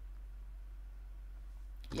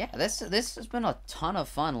 Yeah, this has been a ton of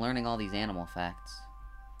fun learning all these animal facts.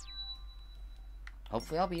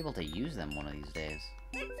 Hopefully I'll be able to use them one of these days.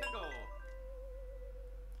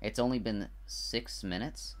 It's only been 6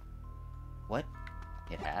 minutes? What?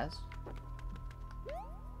 It has?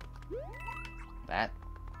 That...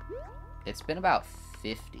 It's been about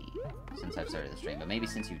 50 since I've started the stream, but maybe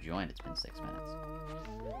since you joined it's been 6 minutes.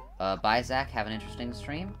 Bye, Zach. Have an interesting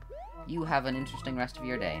stream. You have an interesting rest of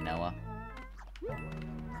your day, Noah.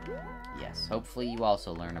 Yes, hopefully you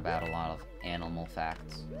also learn about a lot of animal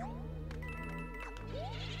facts.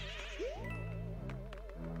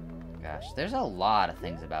 Gosh, there's a lot of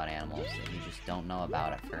things about animals that you just don't know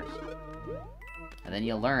about at first. And then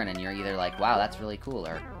you learn and you're either like, wow, that's really cool,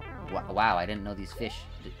 or wow, I didn't know these fish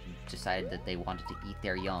decided that they wanted to eat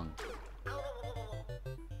their young.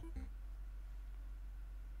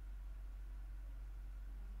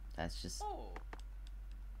 That's just...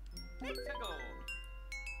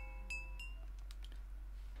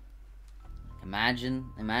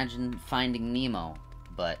 Imagine finding Nemo,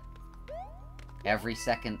 but every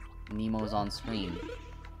second Nemo's on screen,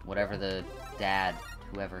 whatever the dad,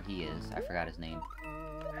 whoever he is, I forgot his name,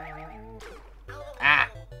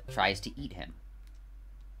 tries to eat him.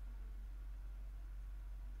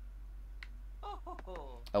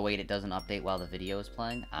 Oh wait, it doesn't update while the video is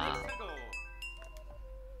playing? Ah.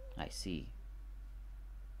 I see.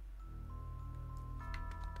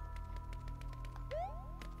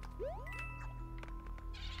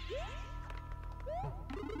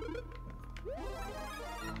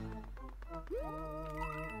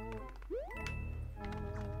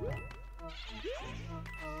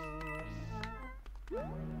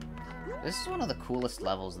 This is one of the coolest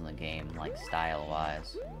levels in the game, like,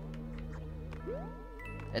 style-wise.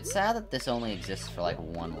 It's sad that this only exists for, like,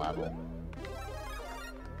 one level.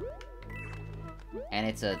 And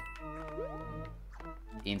it's a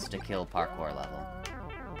insta-kill parkour level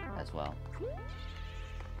as well.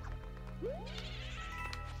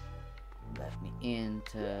 Let me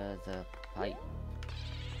into the pipe.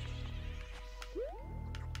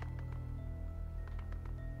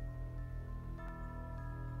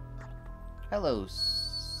 Hello,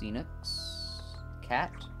 Scenix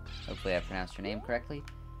Cat. Hopefully I pronounced your name correctly.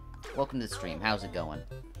 Welcome to the stream. How's it going?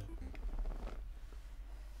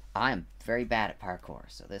 I'm very bad at parkour,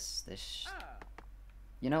 so this...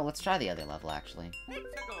 You know, let's try the other level, actually.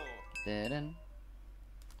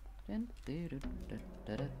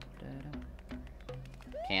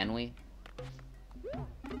 Can we?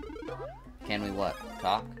 Can we what?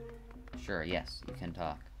 Talk? Sure, yes, you can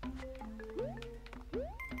talk.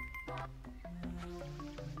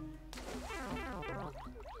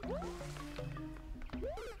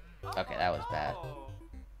 Okay, that was bad.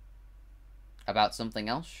 About something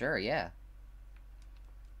else? Sure, yeah.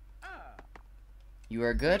 You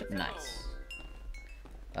are good? Nice.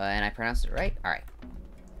 And I pronounced it right? Alright.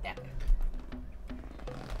 Yeah.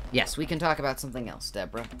 Yes, we can talk about something else,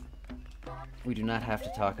 Deborah. We do not have to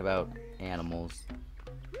talk about animals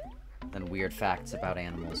and weird facts about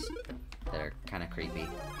animals that are kind of creepy.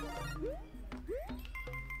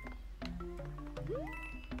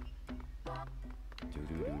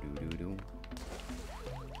 Do-do-do-do-do-do.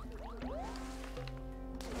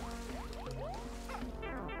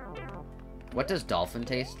 What does dolphin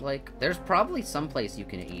taste like? There's probably some place you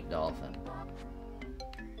can eat dolphin.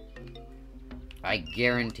 I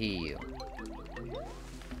guarantee you.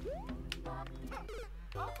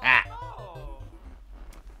 Ah!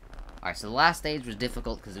 Alright, so the last stage was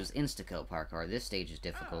difficult because it was insta-kill parkour. This stage is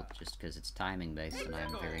difficult just because it's timing-based and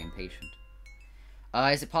I'm very impatient.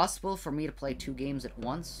 Is it possible for me to play 2 games at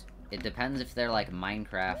once? It depends if they're like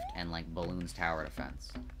Minecraft and like Balloons Tower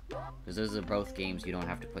Defense. Because those are both games you don't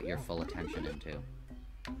have to put your full attention into.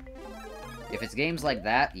 If it's games like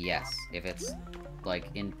that, yes. If it's like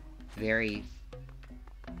in very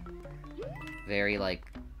like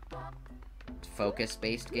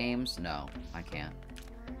focus-based games, no, I can't.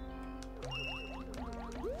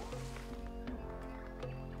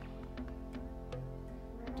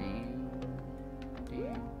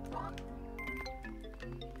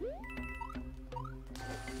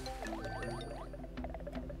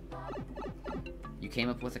 You came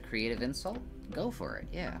up with a creative insult? Go for it,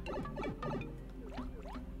 yeah.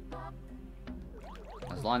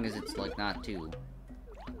 As long as it's, like, not too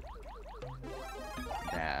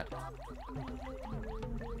bad.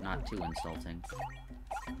 Not too insulting.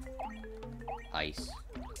 Ice.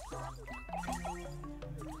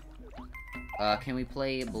 Can we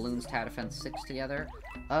play Balloons Tower Defense 6 together?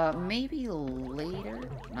 Maybe later?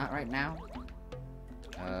 Not right now.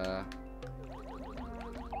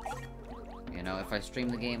 You know, if I stream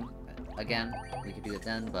the game again, we could do it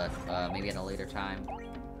then, but, maybe at a later time.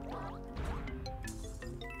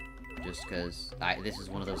 Just because this is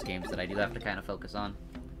one of those games that I do have to kind of focus on.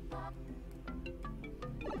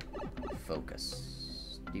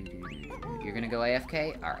 Focus. You're gonna go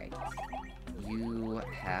AFK? Alright. You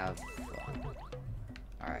have fun.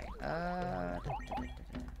 Alright,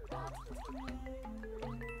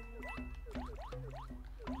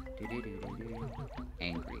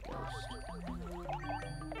 Angry Ghost.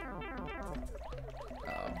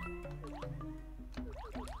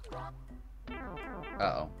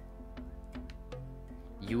 Uh-oh.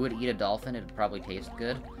 You would eat a dolphin, it'd probably taste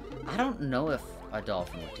good? I don't know if a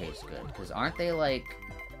dolphin would taste good, because aren't they, like...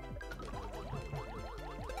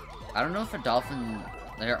 I don't know if a dolphin...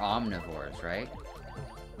 They're omnivores, right?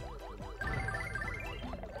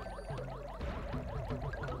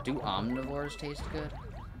 Do omnivores taste good?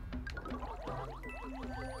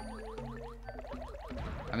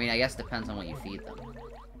 I mean, I guess it depends on what you feed them.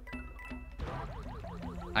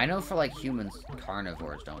 I know for, like, humans,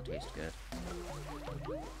 carnivores don't taste good.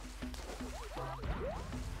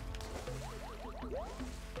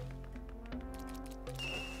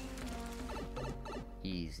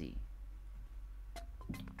 Easy.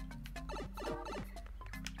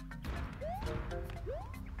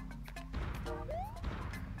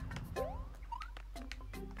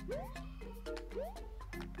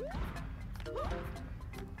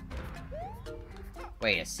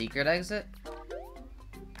 Wait, a secret exit?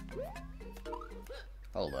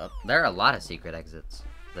 Hold up. There are a lot of secret exits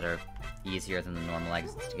that are easier than the normal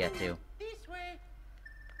exits to get to. This way.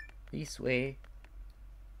 This way.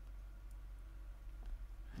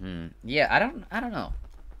 Yeah, I don't know.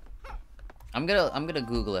 I'm gonna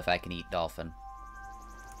Google if I can eat dolphin.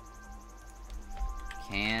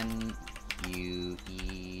 Can you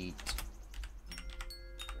eat...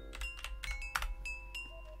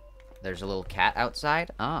 There's a little cat outside?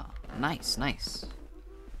 Ah, nice, nice.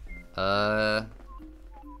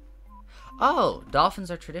 Oh, dolphins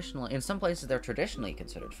are traditional. In some places, they're traditionally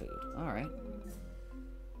considered food. Alright.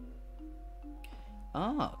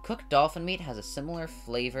 Oh, cooked dolphin meat has a similar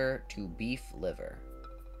flavor to beef liver.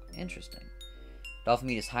 Interesting. Dolphin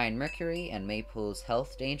meat is high in mercury and may pose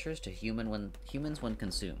health dangers to humans when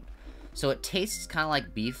consumed. So it tastes kind of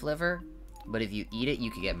like beef liver, but if you eat it, you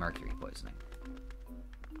could get mercury poisoning.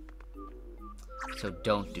 So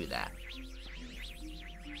don't do that.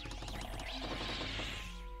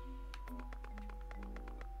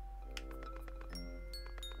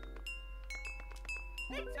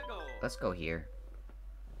 Let's go. Let's go here.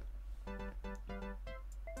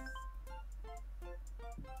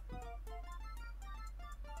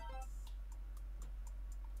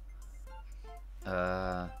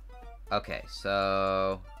 Okay,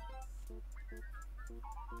 so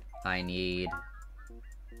I need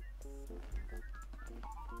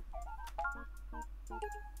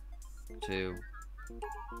to,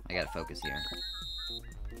 I gotta focus here.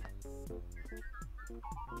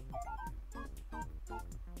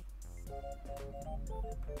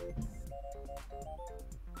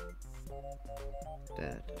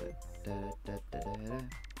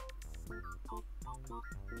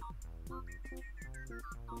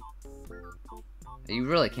 You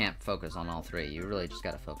really can't focus on all three. You really just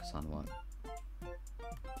gotta focus on one.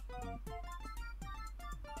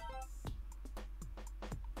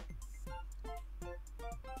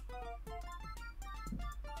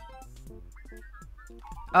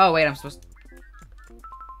 Oh, wait, I'm supposed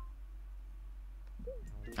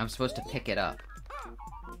to pick it up.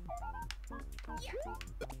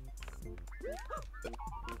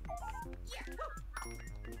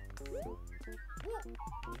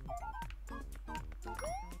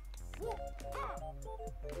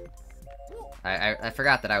 I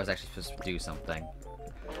forgot that I was actually supposed to do something.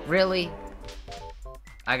 Really?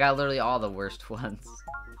 I got literally all the worst ones.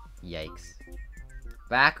 Yikes.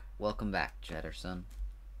 Back? Welcome back, Jetterson.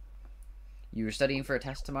 You were studying for a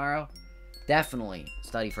test tomorrow? Definitely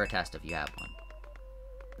study for a test if you have one.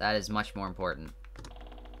 That is much more important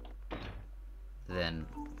than...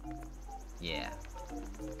 yeah.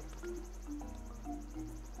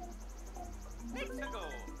 Let's go.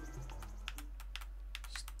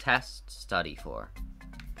 Test, study for.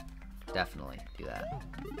 Definitely do that.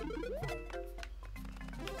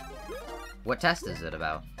 What test is it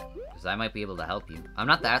about? Because I might be able to help you. I'm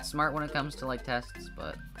not that smart when it comes to, like, tests,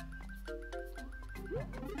 but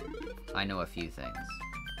I know a few things.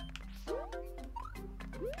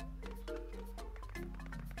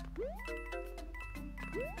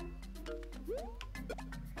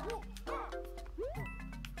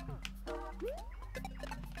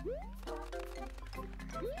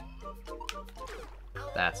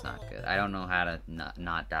 That's not good. I don't know how to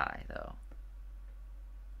not die, though.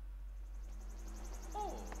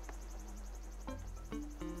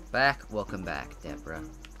 Back, welcome back, Deborah.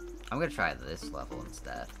 I'm gonna try this level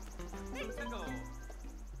instead. Let's go.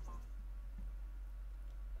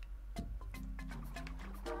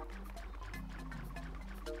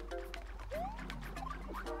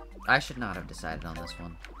 I should not have decided on this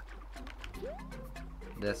one.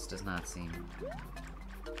 This does not seem...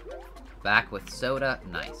 Back with soda,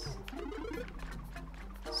 nice.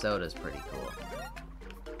 Soda's pretty cool.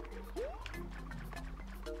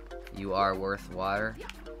 You are worth water.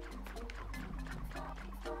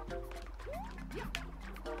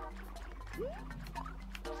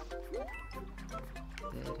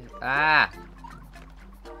 Ah!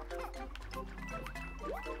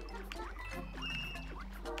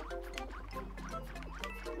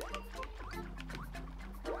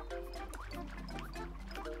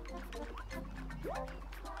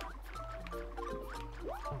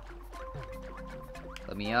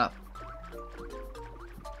 Let me up.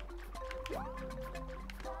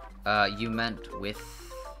 You meant with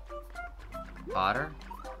water?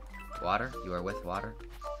 Water? You are with water?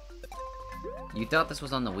 You thought this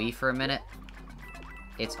was on the Wii for a minute?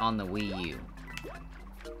 It's on the Wii U.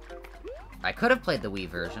 I could have played the Wii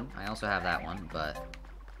version. I also have that one, but...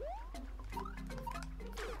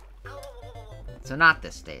 So not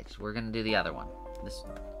this stage. We're gonna do the other one. This...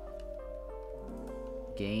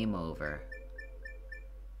 Game over.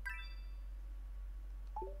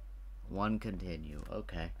 One continue.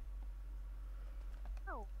 Okay.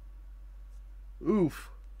 Oof.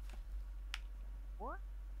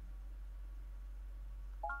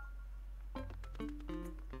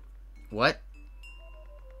 What?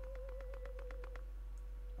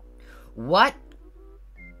 What?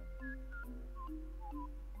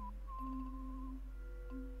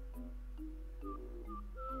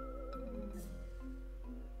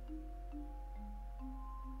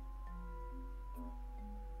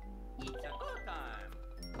 It's a go time.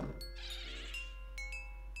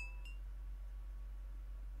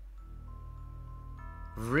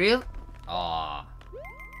 Real? Aw.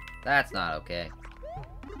 That's not okay.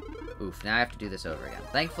 Oof, now I have to do this over again.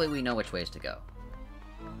 Thankfully, we know which ways to go.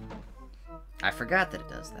 I forgot that it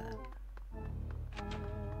does that.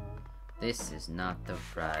 This is not the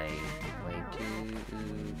right way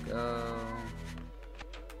to go.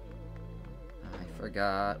 I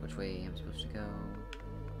forgot which way I'm supposed to go.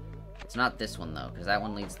 It's not this one, though, because that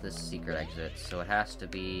one leads to the secret exit, so it has to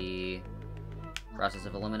be... Process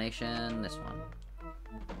of elimination, this one.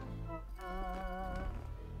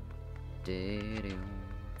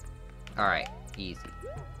 Alright, easy.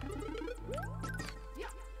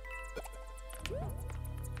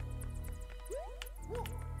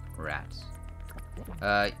 Rats.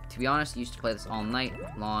 To be honest, used to play this all night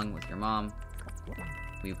long with your mom.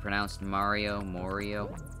 We pronounced Mario,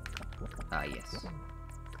 Morio. Yes.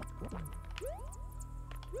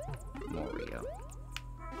 Morio.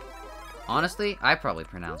 Honestly, I probably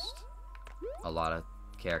pronounced a lot of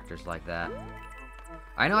characters like that.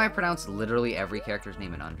 I know I pronounced literally every character's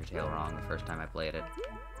name in Undertale wrong the first time I played it.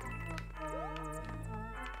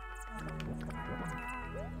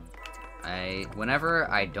 Whenever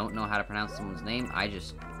I don't know how to pronounce someone's name, I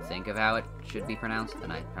just think of how it should be pronounced,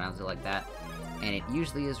 and I pronounce it like that. And it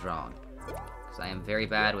usually is wrong, because I am very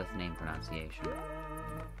bad with name pronunciation.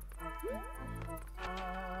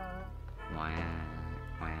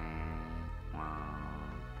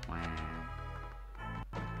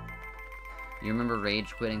 You remember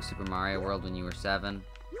rage quitting Super Mario World when you were 7?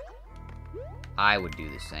 I would do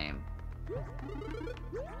the same.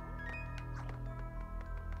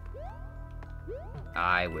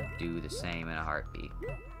 I would do the same in a heartbeat.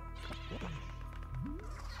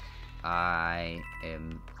 I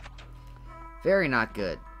am very not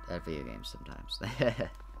good at video games sometimes.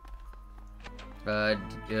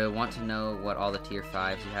 Want to know what all the tier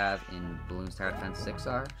 5s you have in Bloons Tower Defense 6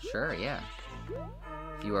 are? Sure, yeah.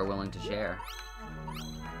 If you are willing to share.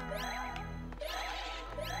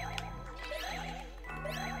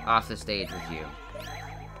 Off the stage with you.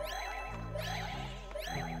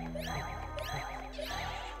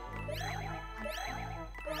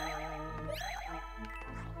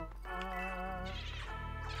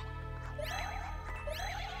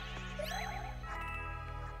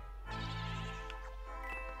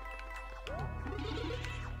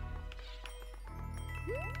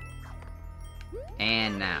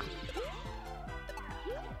 And now.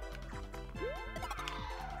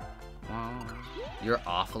 You're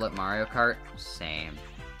awful at Mario Kart? Same.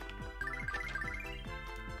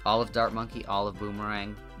 Olive Dart Monkey, Olive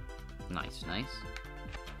Boomerang. Nice, nice.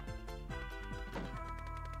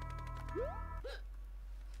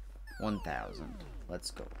 $1,000.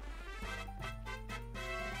 Let's go.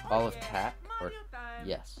 Olive Tack? Or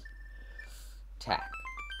yes. Tack.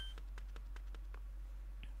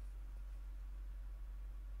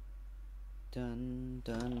 Dun,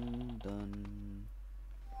 dun, dun.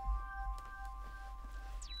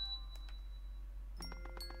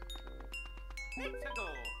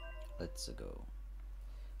 Let's go.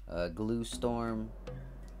 Glue Storm.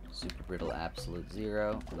 Super Brittle Absolute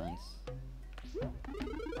Zero. Nice.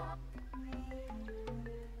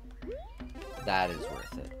 That is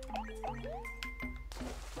worth it.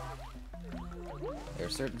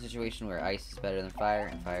 There's a certain situation where ice is better than fire,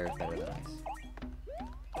 and fire is better than ice.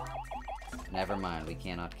 Never mind, we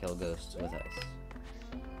cannot kill ghosts with ice.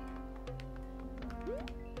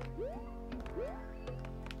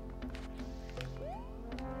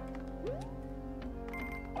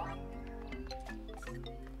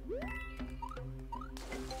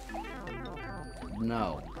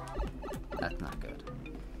 No. That's not good.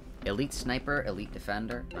 Elite Sniper, Elite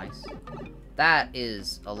Defender. Nice. That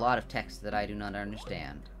is a lot of text that I do not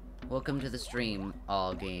understand. Welcome to the stream,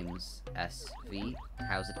 All Games SV.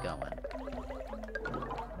 How's it going?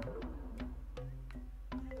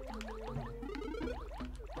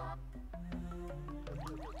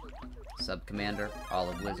 Sub-Commander,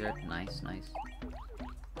 Olive Wizard. Nice, nice.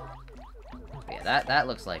 But yeah, that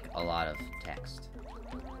looks like a lot of text.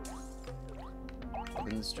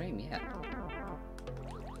 Welcome to the stream, yeah.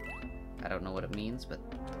 I don't know what it means, but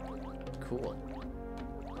cool.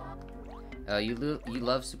 You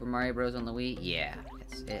love Super Mario Bros. On the Wii? Yeah,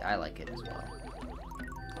 I like it as well.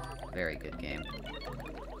 Very good game.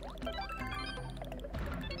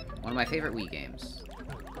 One of my favorite Wii games.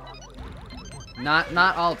 Not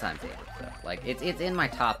all-time favorite though. Like it's in my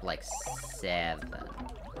top like 7.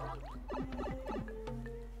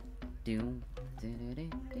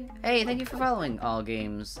 Hey, thank you for following All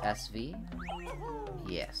Games SV.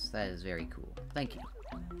 Yes, that is very cool. Thank you.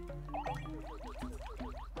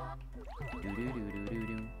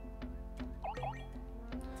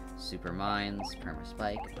 Super Mines, Perma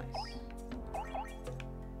Spike, nice.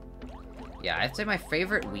 Yeah, I'd say my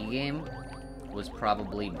favorite Wii game was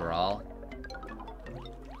probably Brawl.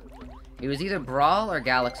 It was either Brawl or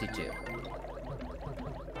Galaxy 2.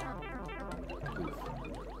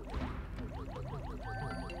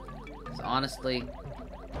 So honestly,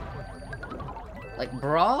 like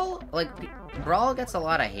Brawl gets a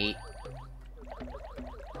lot of hate.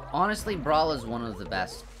 Honestly, Brawl is one of the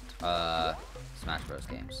best Smash Bros.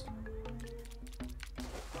 Games.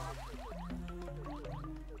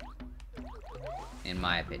 In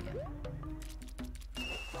my opinion.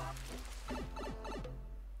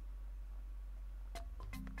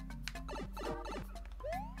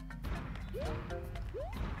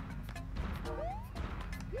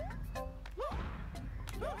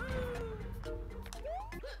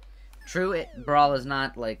 True, Brawl is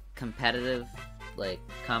not, like, competitive, like,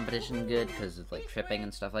 competition good, because of, like, tripping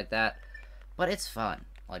and stuff like that. But it's fun.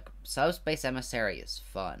 Like, Subspace Emissary is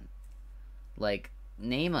fun. Like,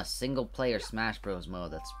 name a single-player Smash Bros.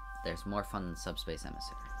 Mode there's more fun than Subspace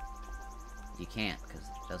Emissary. You can't, because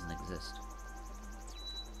it doesn't exist.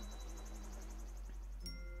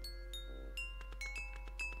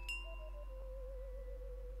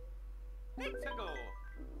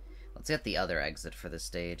 Let's get the other exit for this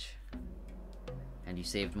stage. And you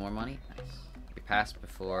saved more money? Nice. You passed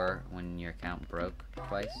before when your account broke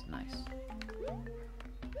twice? Nice.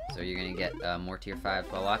 So you're gonna get more tier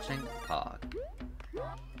 5s while watching? Pog.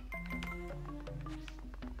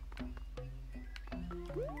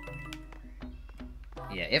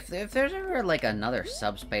 Yeah, if there's ever, like, another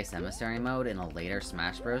Subspace Emissary mode in a later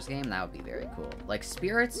Smash Bros. Game, that would be very cool. Like,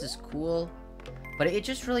 Spirits is cool, but it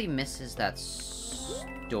just really misses that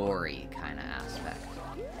story kind of aspect.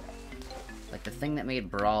 Like, the thing that made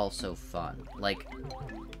Brawl so fun. Like,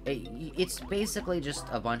 it's basically just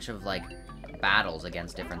a bunch of, like, battles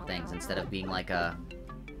against different things instead of being like an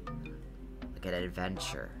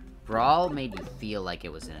adventure. Brawl made you feel like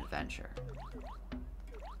it was an adventure.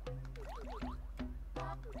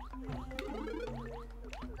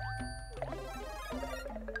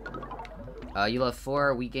 You'll have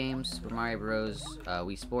 4 Wii games: Super Mario Bros.,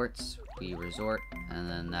 Wii Sports, Wii Resort, and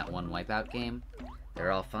then that one Wipeout game.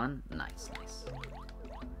 They're all fun. Nice, nice.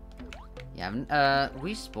 Yeah,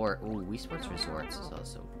 Wii Sports Resorts is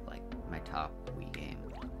also, like, my top Wii game.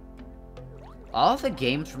 All the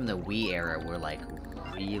games from the Wii era were, like,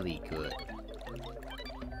 really good.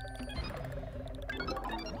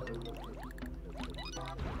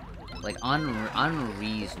 Like,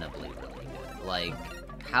 unreasonably really good. Like,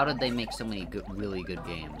 how did they make so many really good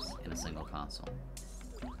games in a single console?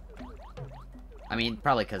 I mean,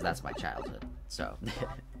 probably because that's my childhood, so.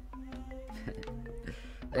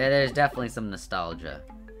 There's definitely some nostalgia.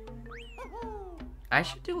 I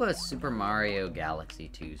should do a Super Mario Galaxy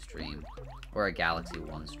 2 stream. Or a Galaxy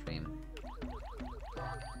 1 stream.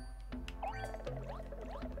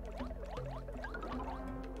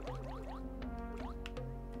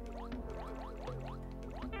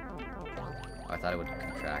 Oh, I thought it would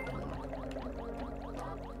contract more.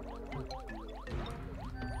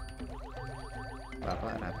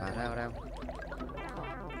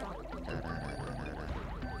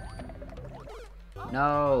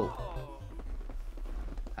 No!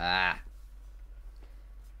 Ah.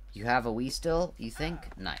 You have a Wii still, you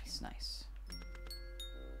think? Nice, nice.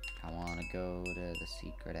 I want to go to the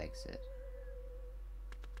secret exit.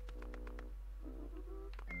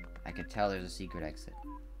 I could tell there's a secret exit.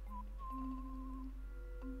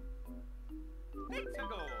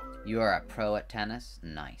 You are a pro at tennis?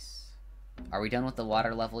 Nice. Are we done with the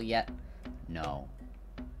water level yet? No.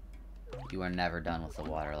 You are never done with the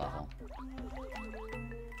water level.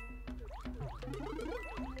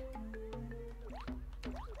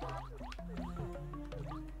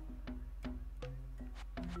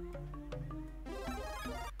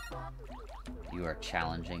 You are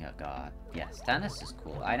challenging a god. Yes, tennis is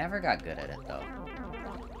cool. I never got good at it, though.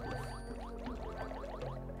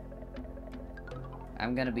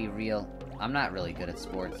 I'm gonna be real. I'm not really good at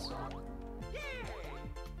sports.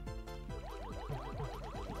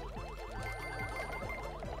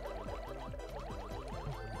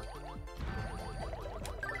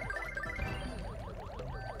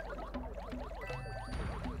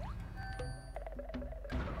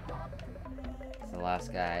 The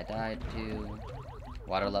last guy I died to.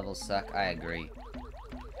 Water levels suck. I agree.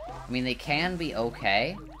 I mean, they can be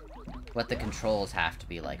okay, but the controls have to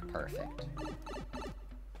be, like, perfect.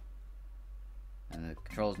 And the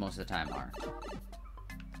controls most of the time aren't.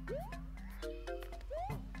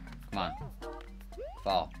 Come on.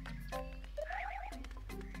 Fall.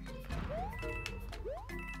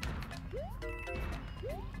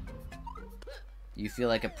 You feel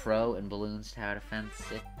like a pro in Balloons Tower Defense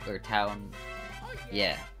 6? Or Town...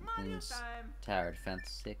 Yeah. Balloons Tower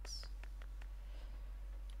Defense 6.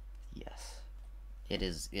 Yes. It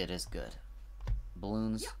is good.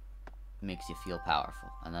 Balloons makes you feel powerful.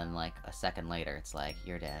 And then, like, a second later, it's like,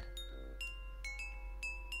 you're dead.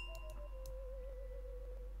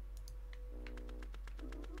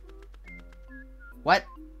 What?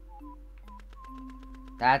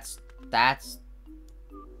 That's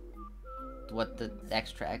what the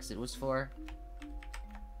extra exit was for?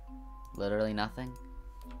 Literally nothing?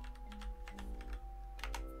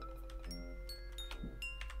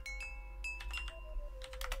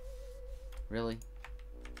 Really?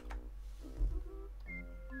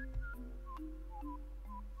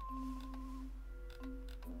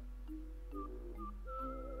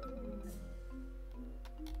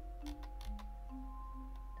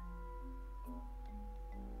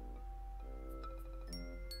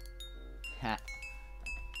 Ha.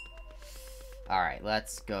 Alright,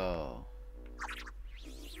 let's go.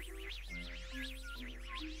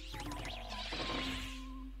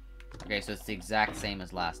 Okay, so it's the exact same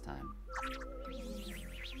as last time.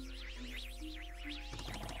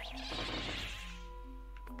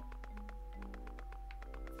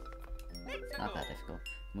 Not that difficult.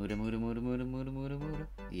 Muda, muda, muda, muda, muda, muda, muda.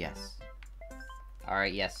 Yes.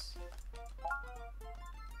 Alright, yes.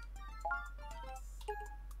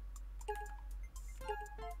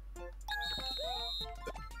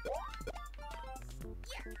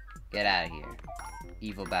 Get out of here.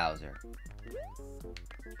 Evil Bowser.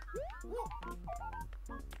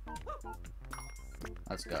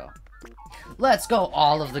 Let's go. Let's go,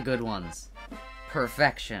 all of the good ones.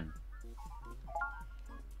 Perfection.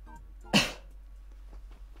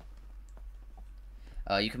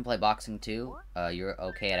 You can play boxing too. You're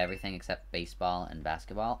okay at everything except baseball and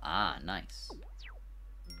basketball. Ah, nice.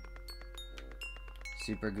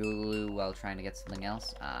 Super Gulu while trying to get something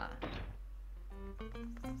else. Ah.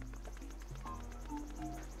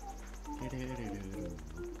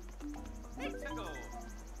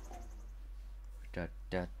 Da,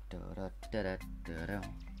 da, da, da, da, da, da, da.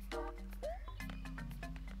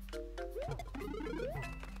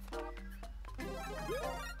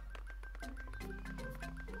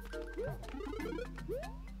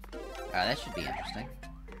 That should be interesting.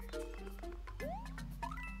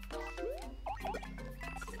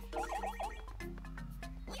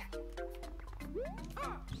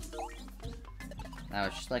 Now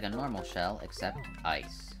it's just like a normal shell, except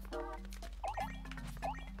ice.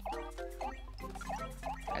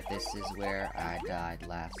 And this is where I died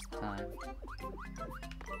last time.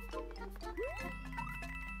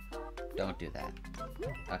 Don't do that.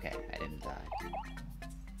 Okay, I didn't die.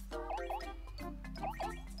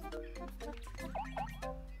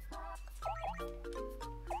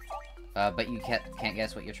 But you can't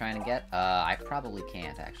guess what you're trying to get? I probably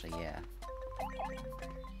can't, actually, yeah.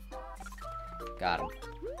 Got him.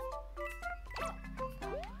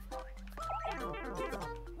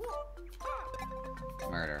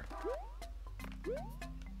 Murder.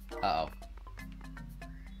 Uh-oh.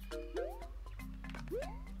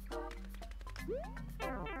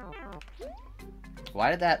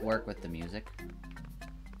 Why did that work with the music?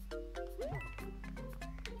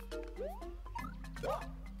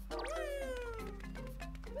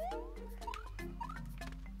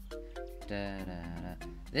 Da, da, da.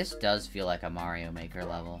 This does feel like a Mario Maker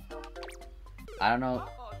level. I don't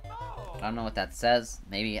know what that says.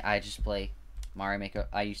 Maybe I just play Mario Maker.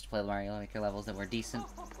 I used to play Mario Maker levels that were decent.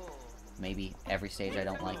 Maybe every stage I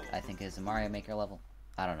don't like, I think is a Mario Maker level.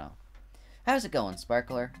 I don't know. How's it going,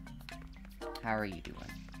 Sparkler? How are you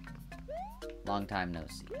doing? Long time no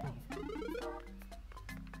see.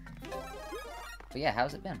 But yeah,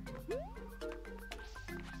 how's it been?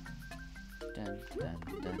 Dun, dun,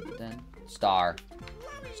 dun, dun. Star.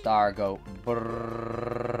 Star, go.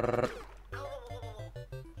 Brrrr.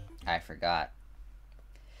 I forgot.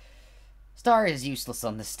 Star is useless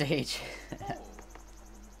on the stage.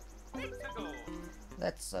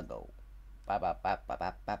 Let's go. Ba ba ba ba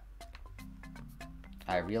ba ba.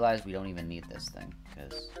 I realize we don't even need this thing,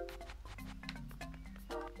 because...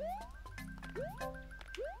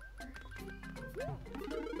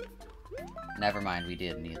 Never mind, we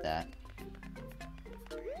did need that.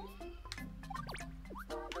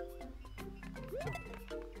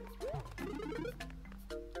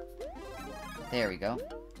 There we go.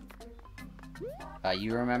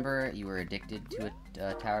 You remember you were addicted to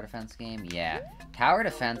a tower defense game? Yeah. Tower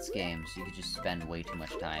defense games, you could just spend way too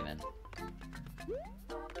much time in.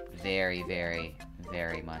 Very, very,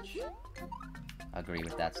 very much agree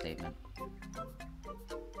with that statement.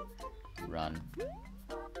 Run.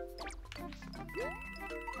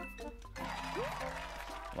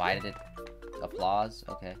 Why did it... Applause?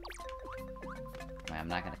 Okay. I'm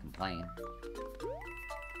not gonna complain.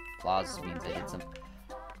 Applause means I did some...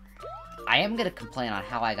 I am gonna complain on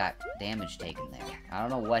how I got damage taken there. I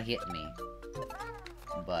don't know what hit me.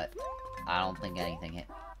 But I don't think anything hit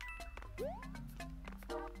me.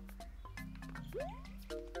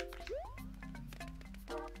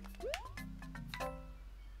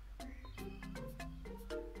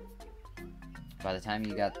 By the time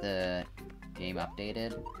you got the game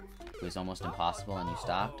updated, it was almost impossible and you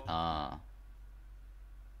stopped?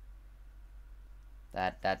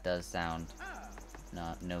 That does sound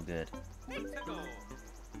no good.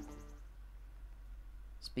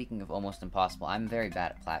 Speaking of almost impossible, I'm very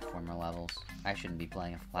bad at platformer levels. I shouldn't be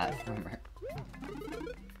playing a platformer.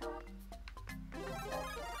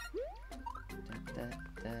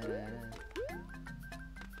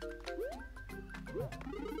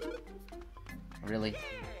 Really?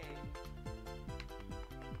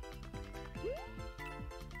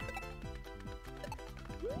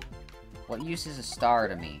 What use is a star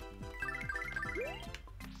to me?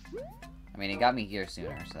 I mean, it got me here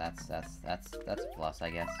sooner, so that's a plus, I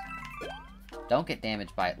guess. Don't get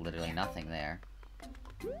damaged by literally nothing there.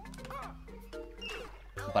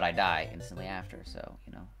 But I die instantly after, so,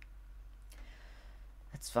 you know.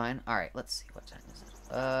 That's fine. Alright, let's see. What time is it?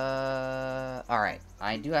 Alright.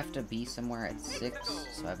 I do have to be somewhere at 6,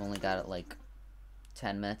 so I've only got, like,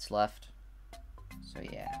 10 minutes left. So,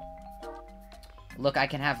 yeah. Look, I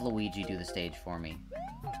can have Luigi do the stage for me.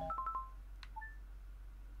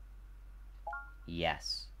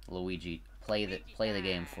 Yes. Luigi, play the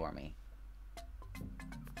game for me.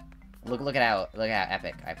 Look at how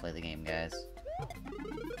epic I play the game, guys.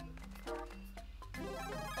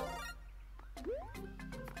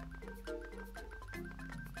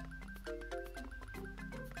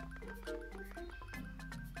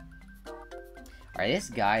 Alright, this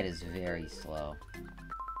guide is very slow.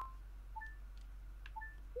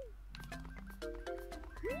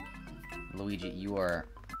 Luigi, you are...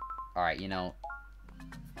 Alright, you know...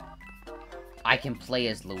 I can play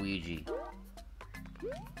as Luigi.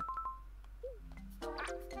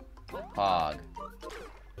 Pog.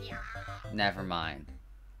 Never mind.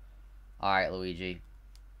 Alright, Luigi.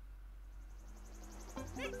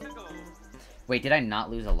 Wait, did I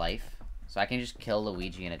not lose a life? So I can just kill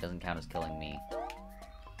Luigi and it doesn't count as killing me.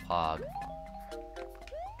 Pog.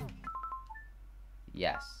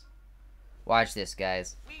 Yes. Watch this,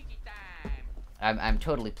 guys. I'm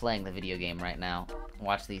totally playing the video game right now.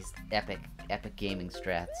 Watch these epic gaming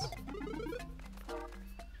strats.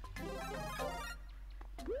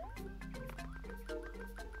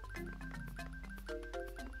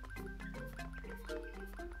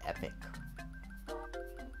 Epic.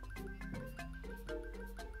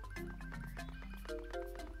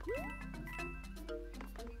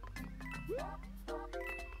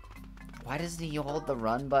 Why doesn't he hold the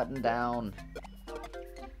run button down?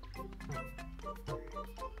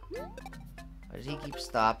 Why does he keep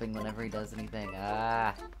stopping whenever he does anything?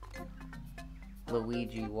 Ah!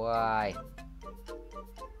 Luigi, why?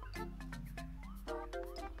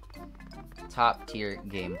 Top tier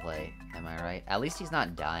gameplay, am I right? At least he's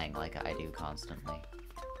not dying like I do constantly.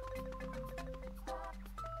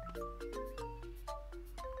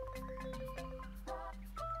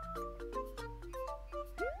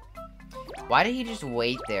 Why did he just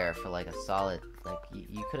wait there for like a solid... Like,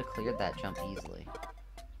 you could have cleared that jump easily.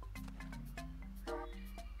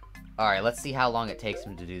 Alright, let's see how long it takes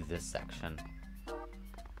him to do this section.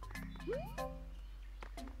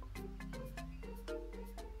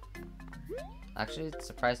 Actually, it's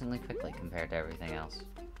surprisingly quickly compared to everything else.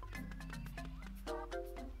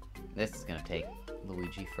 This is gonna take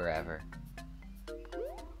Luigi forever.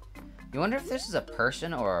 You wonder if this is a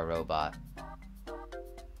person or a robot?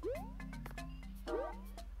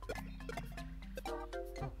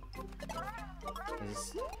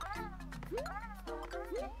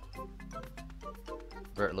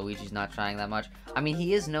 Luigi's not trying that much. I mean,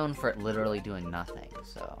 he is known for literally doing nothing,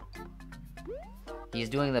 so... He's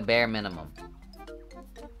doing the bare minimum.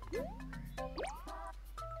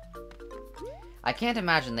 I can't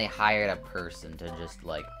imagine they hired a person to just,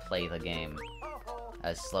 like, play the game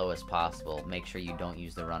as slow as possible. Make sure you don't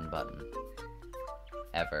use the run button.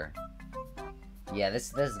 Ever. Yeah,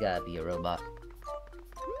 this gotta be a robot.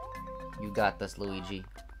 You got this, Luigi.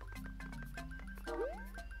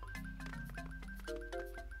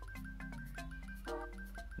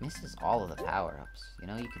 Misses all of the power-ups. You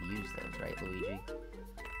know, you could use those, right, Luigi?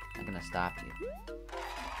 I'm gonna stop you.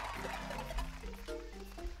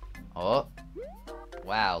 Oh!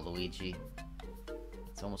 Wow, Luigi.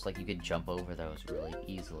 It's almost like you could jump over those really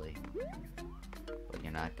easily. But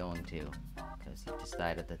you're not going to, because you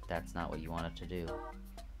decided that that's not what you wanted to do.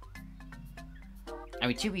 I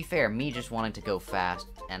mean, to be fair, me just wanting to go fast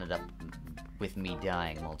ended up with me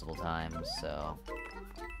dying multiple times, so...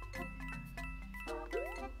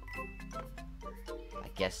 I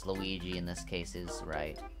guess Luigi in this case is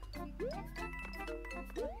right.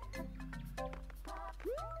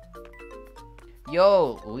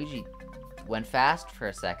 Yo, Luigi went fast for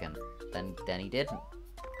a second. then he didn't.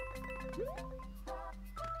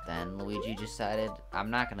 Then Luigi decided, I'm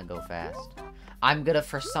not gonna go fast. I'm gonna,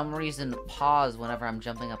 for some reason, pause whenever I'm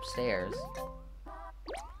jumping upstairs.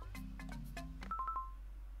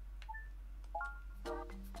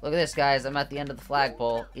 Look at this, guys. I'm at the end of the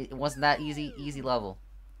flagpole. It wasn't that easy. Easy level.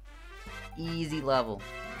 Easy level.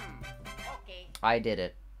 Okay. I did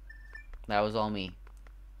it. That was all me.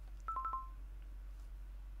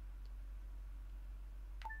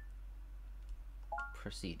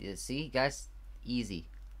 Proceed. See, guys? Easy.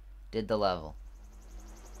 Did the level.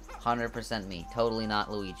 100% me. Totally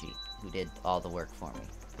not Luigi, who did all the work for me.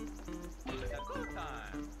 It's a go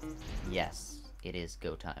time. Yes, it is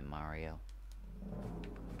go time, Mario.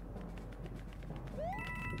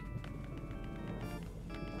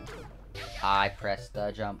 I pressed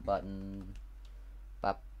the jump button.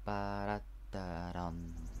 Ba ba da da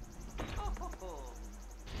dum. Ho, ho, ho.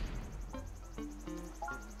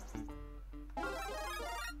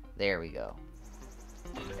 There we go.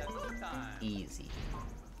 It's a go time. Easy.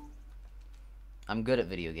 I'm good at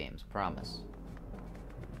video games, promise.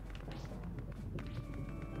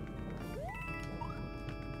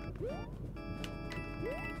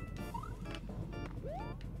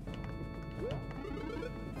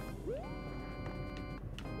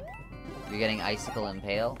 You're getting Icicle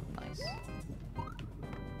Impale? Nice.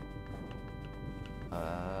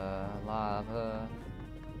 Lava.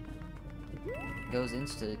 Goes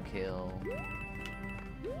insta-kill.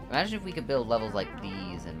 Imagine if we could build levels like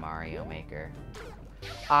these in Mario Maker.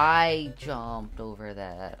 I jumped over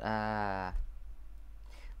that.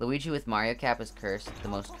 Luigi with Mario Cap is cursed. The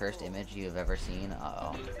most cursed image you have ever seen.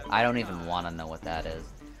 Uh-oh. I don't even want to know what that is.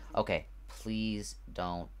 Okay, please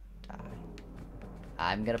don't die.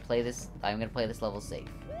 I'm gonna play this level safe.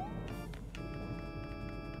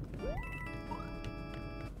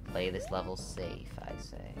 Play this level safe, I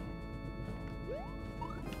say.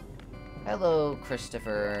 Hello,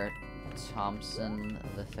 Christopher Thompson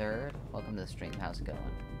III. Welcome to the stream. How's it going?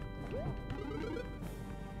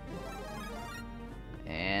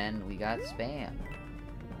 And we got Spam.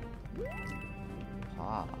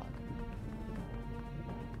 Pog.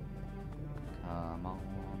 Come on,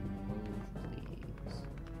 move, please.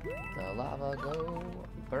 The lava go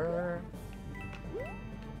burr.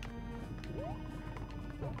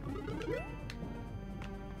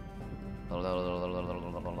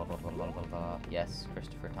 Yes,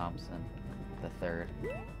 Christopher Thompson III.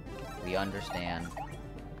 We understand.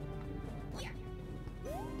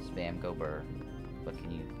 Spam go burr. But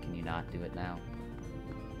can you not do it now?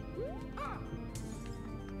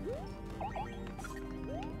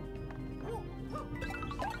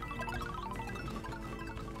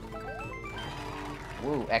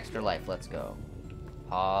 Woo, extra life, let's go.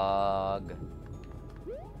 Hog.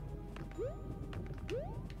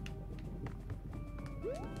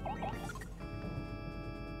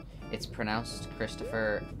 It's pronounced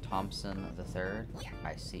Christopher Thompson III?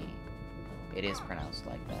 I see. It is pronounced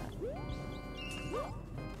like that.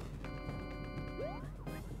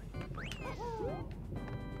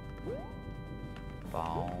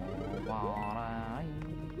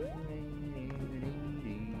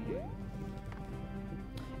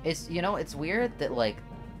 It's, you know, it's weird that, like,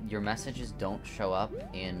 your messages don't show up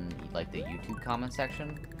in, like, the YouTube comment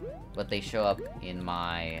section, but they show up in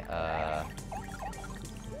my,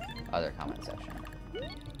 other comment section.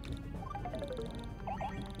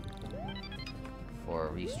 For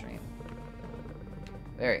a restream.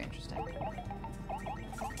 Very interesting.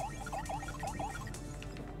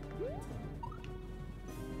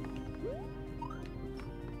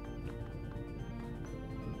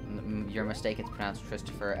 Your mistake, it's pronounced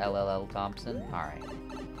Christopher LLL Thompson? Alright.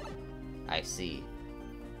 I see.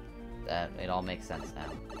 That, it all makes sense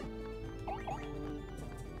now.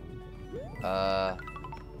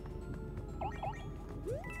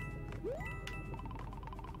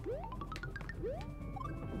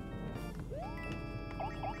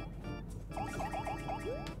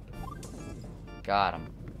 Got him.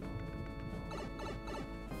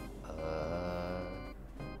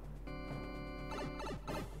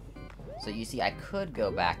 So you see, I could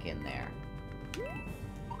go back in there.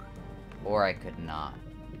 Or I could not.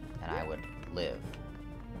 And I would live.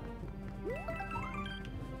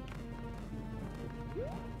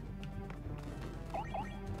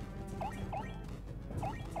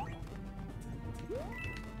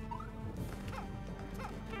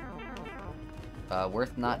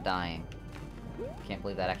 Worth not dying. Can't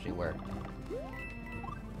believe that actually worked.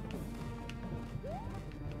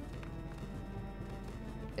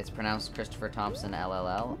 It's pronounced Christopher Thompson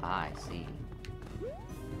LLL? I see.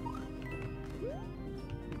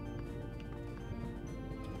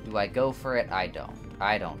 Do I go for it? I don't.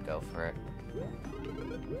 I don't go for it.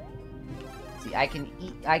 See, I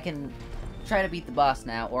can try to beat the boss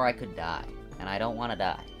now, or I could die. And I don't want to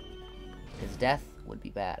die. Because death would be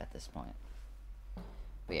bad at this point.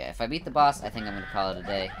 But yeah, if I beat the boss, I think I'm going to call it a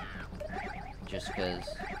day. Just because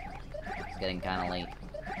it's getting kind of late.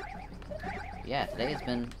 But yeah, today has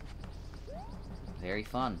been very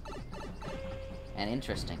fun. And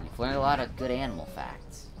interesting. We've learned a lot of good animal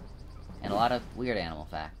facts. And a lot of weird animal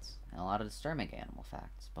facts. And a lot of disturbing animal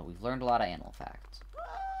facts. But we've learned a lot of animal facts.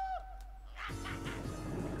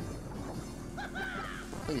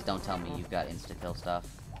 Please don't tell me you've got insta-kill stuff.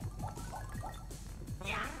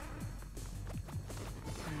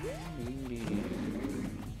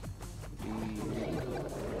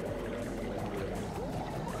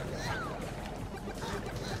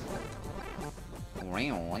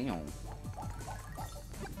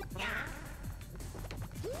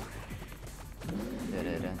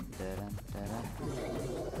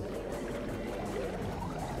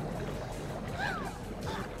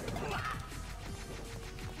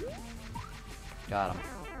 Got him.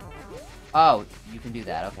 Oh, you can do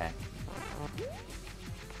that, okay.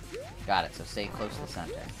 Got it, so stay close to the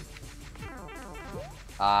center.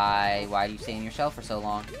 Why do you stay in your shell for so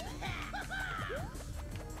long?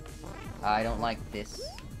 I don't like this.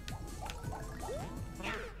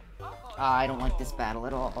 I don't like this battle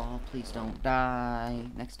at all. Oh, please don't die.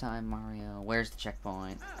 Next time, Mario. Where's the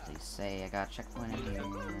checkpoint? Please say I got a checkpoint in here.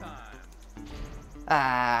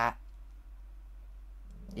 Ah!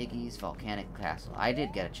 Iggy's Volcanic Castle. I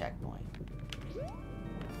did get a checkpoint.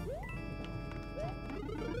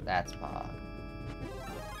 That's Pog.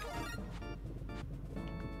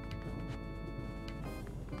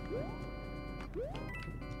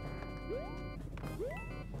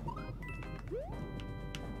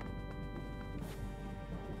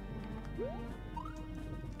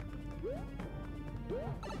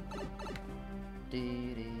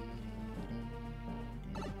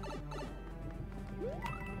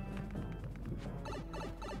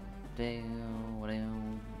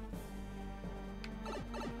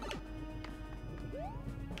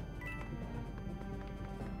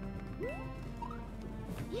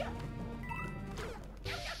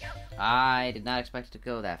 I did not expect it to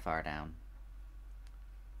go that far down.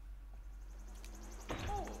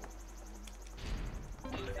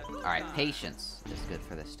 Alright, patience is good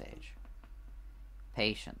for this stage.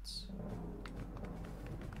 Patience.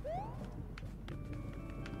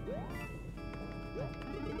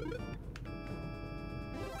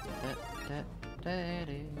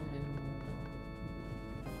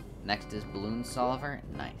 Next is Balloon Solver.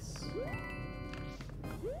 Nice.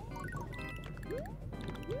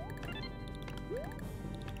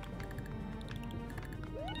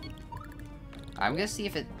 I'm gonna see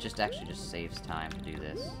if it just saves time to do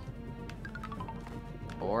this.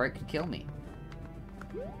 Or it could kill me.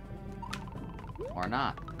 Or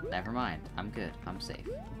not. Never mind. I'm good. I'm safe.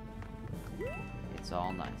 It's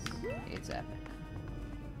all nice. It's epic.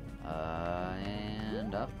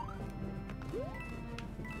 And up.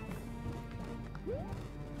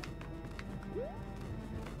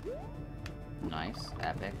 Nice.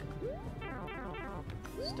 Epic.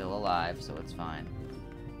 Still alive, so it's fine.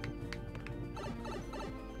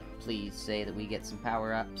 Please say that we get some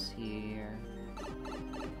power-ups here.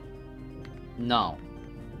 No.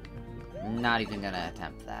 Not even gonna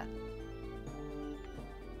attempt that.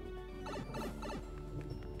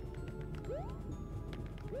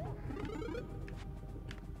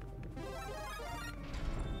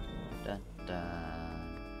 Dun,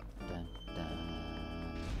 dun, dun, dun,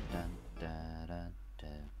 dun, dun,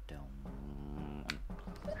 dun, dun.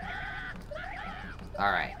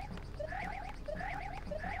 Alright.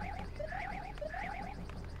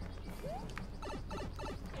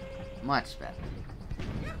 Much better.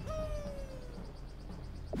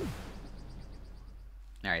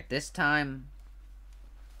 Alright, this time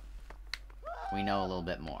we know a little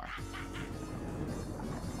bit more.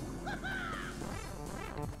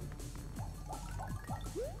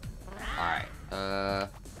 Alright, I'm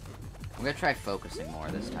gonna try focusing more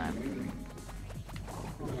this time.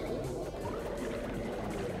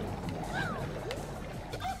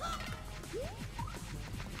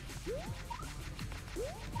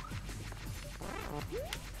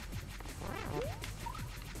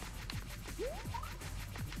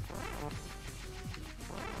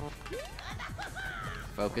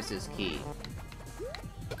 Focus is key.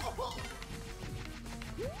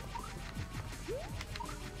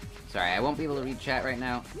 Sorry, I won't be able to read chat right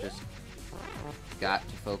now. Just got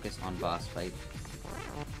to focus on boss fight.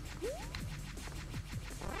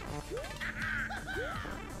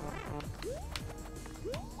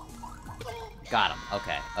 Got him.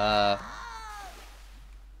 Okay.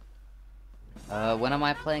 When am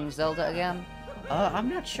I playing Zelda again? I'm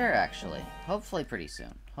not sure, actually. Hopefully pretty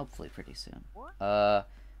soon. Hopefully pretty soon.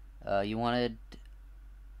 You wanted...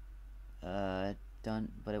 but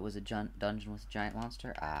it was a dungeon with a giant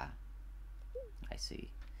monster? Ah. I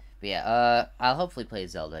see. But yeah, I'll hopefully play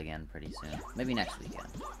Zelda again pretty soon. Maybe next weekend.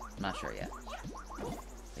 I'm not sure yet.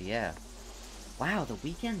 But yeah. Wow, the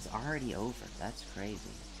weekend's already over. That's crazy.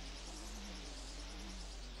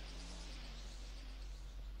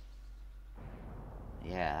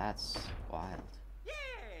 Yeah, that's wild. Yay!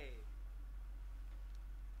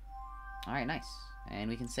 Alright, nice. And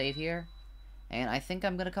we can save here. And I think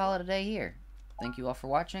I'm gonna call it a day here. Thank you all for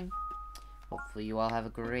watching. Hopefully you all have a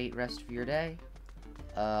great rest of your day.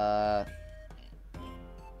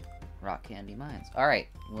 Rock Candy Mines. Alright,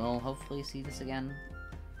 we'll hopefully see this again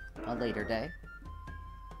a later day.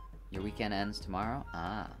 Your weekend ends tomorrow?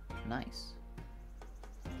 Ah, nice.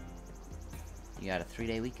 You got a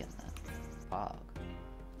 3-day weekend then. Pog.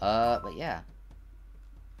 But yeah.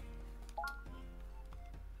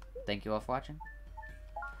 Thank you all for watching.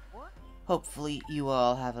 Hopefully you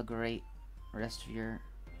all have a great rest of your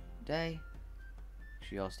day. Make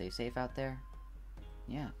sure you all stay safe out there.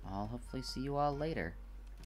 Yeah, I'll hopefully see you all later.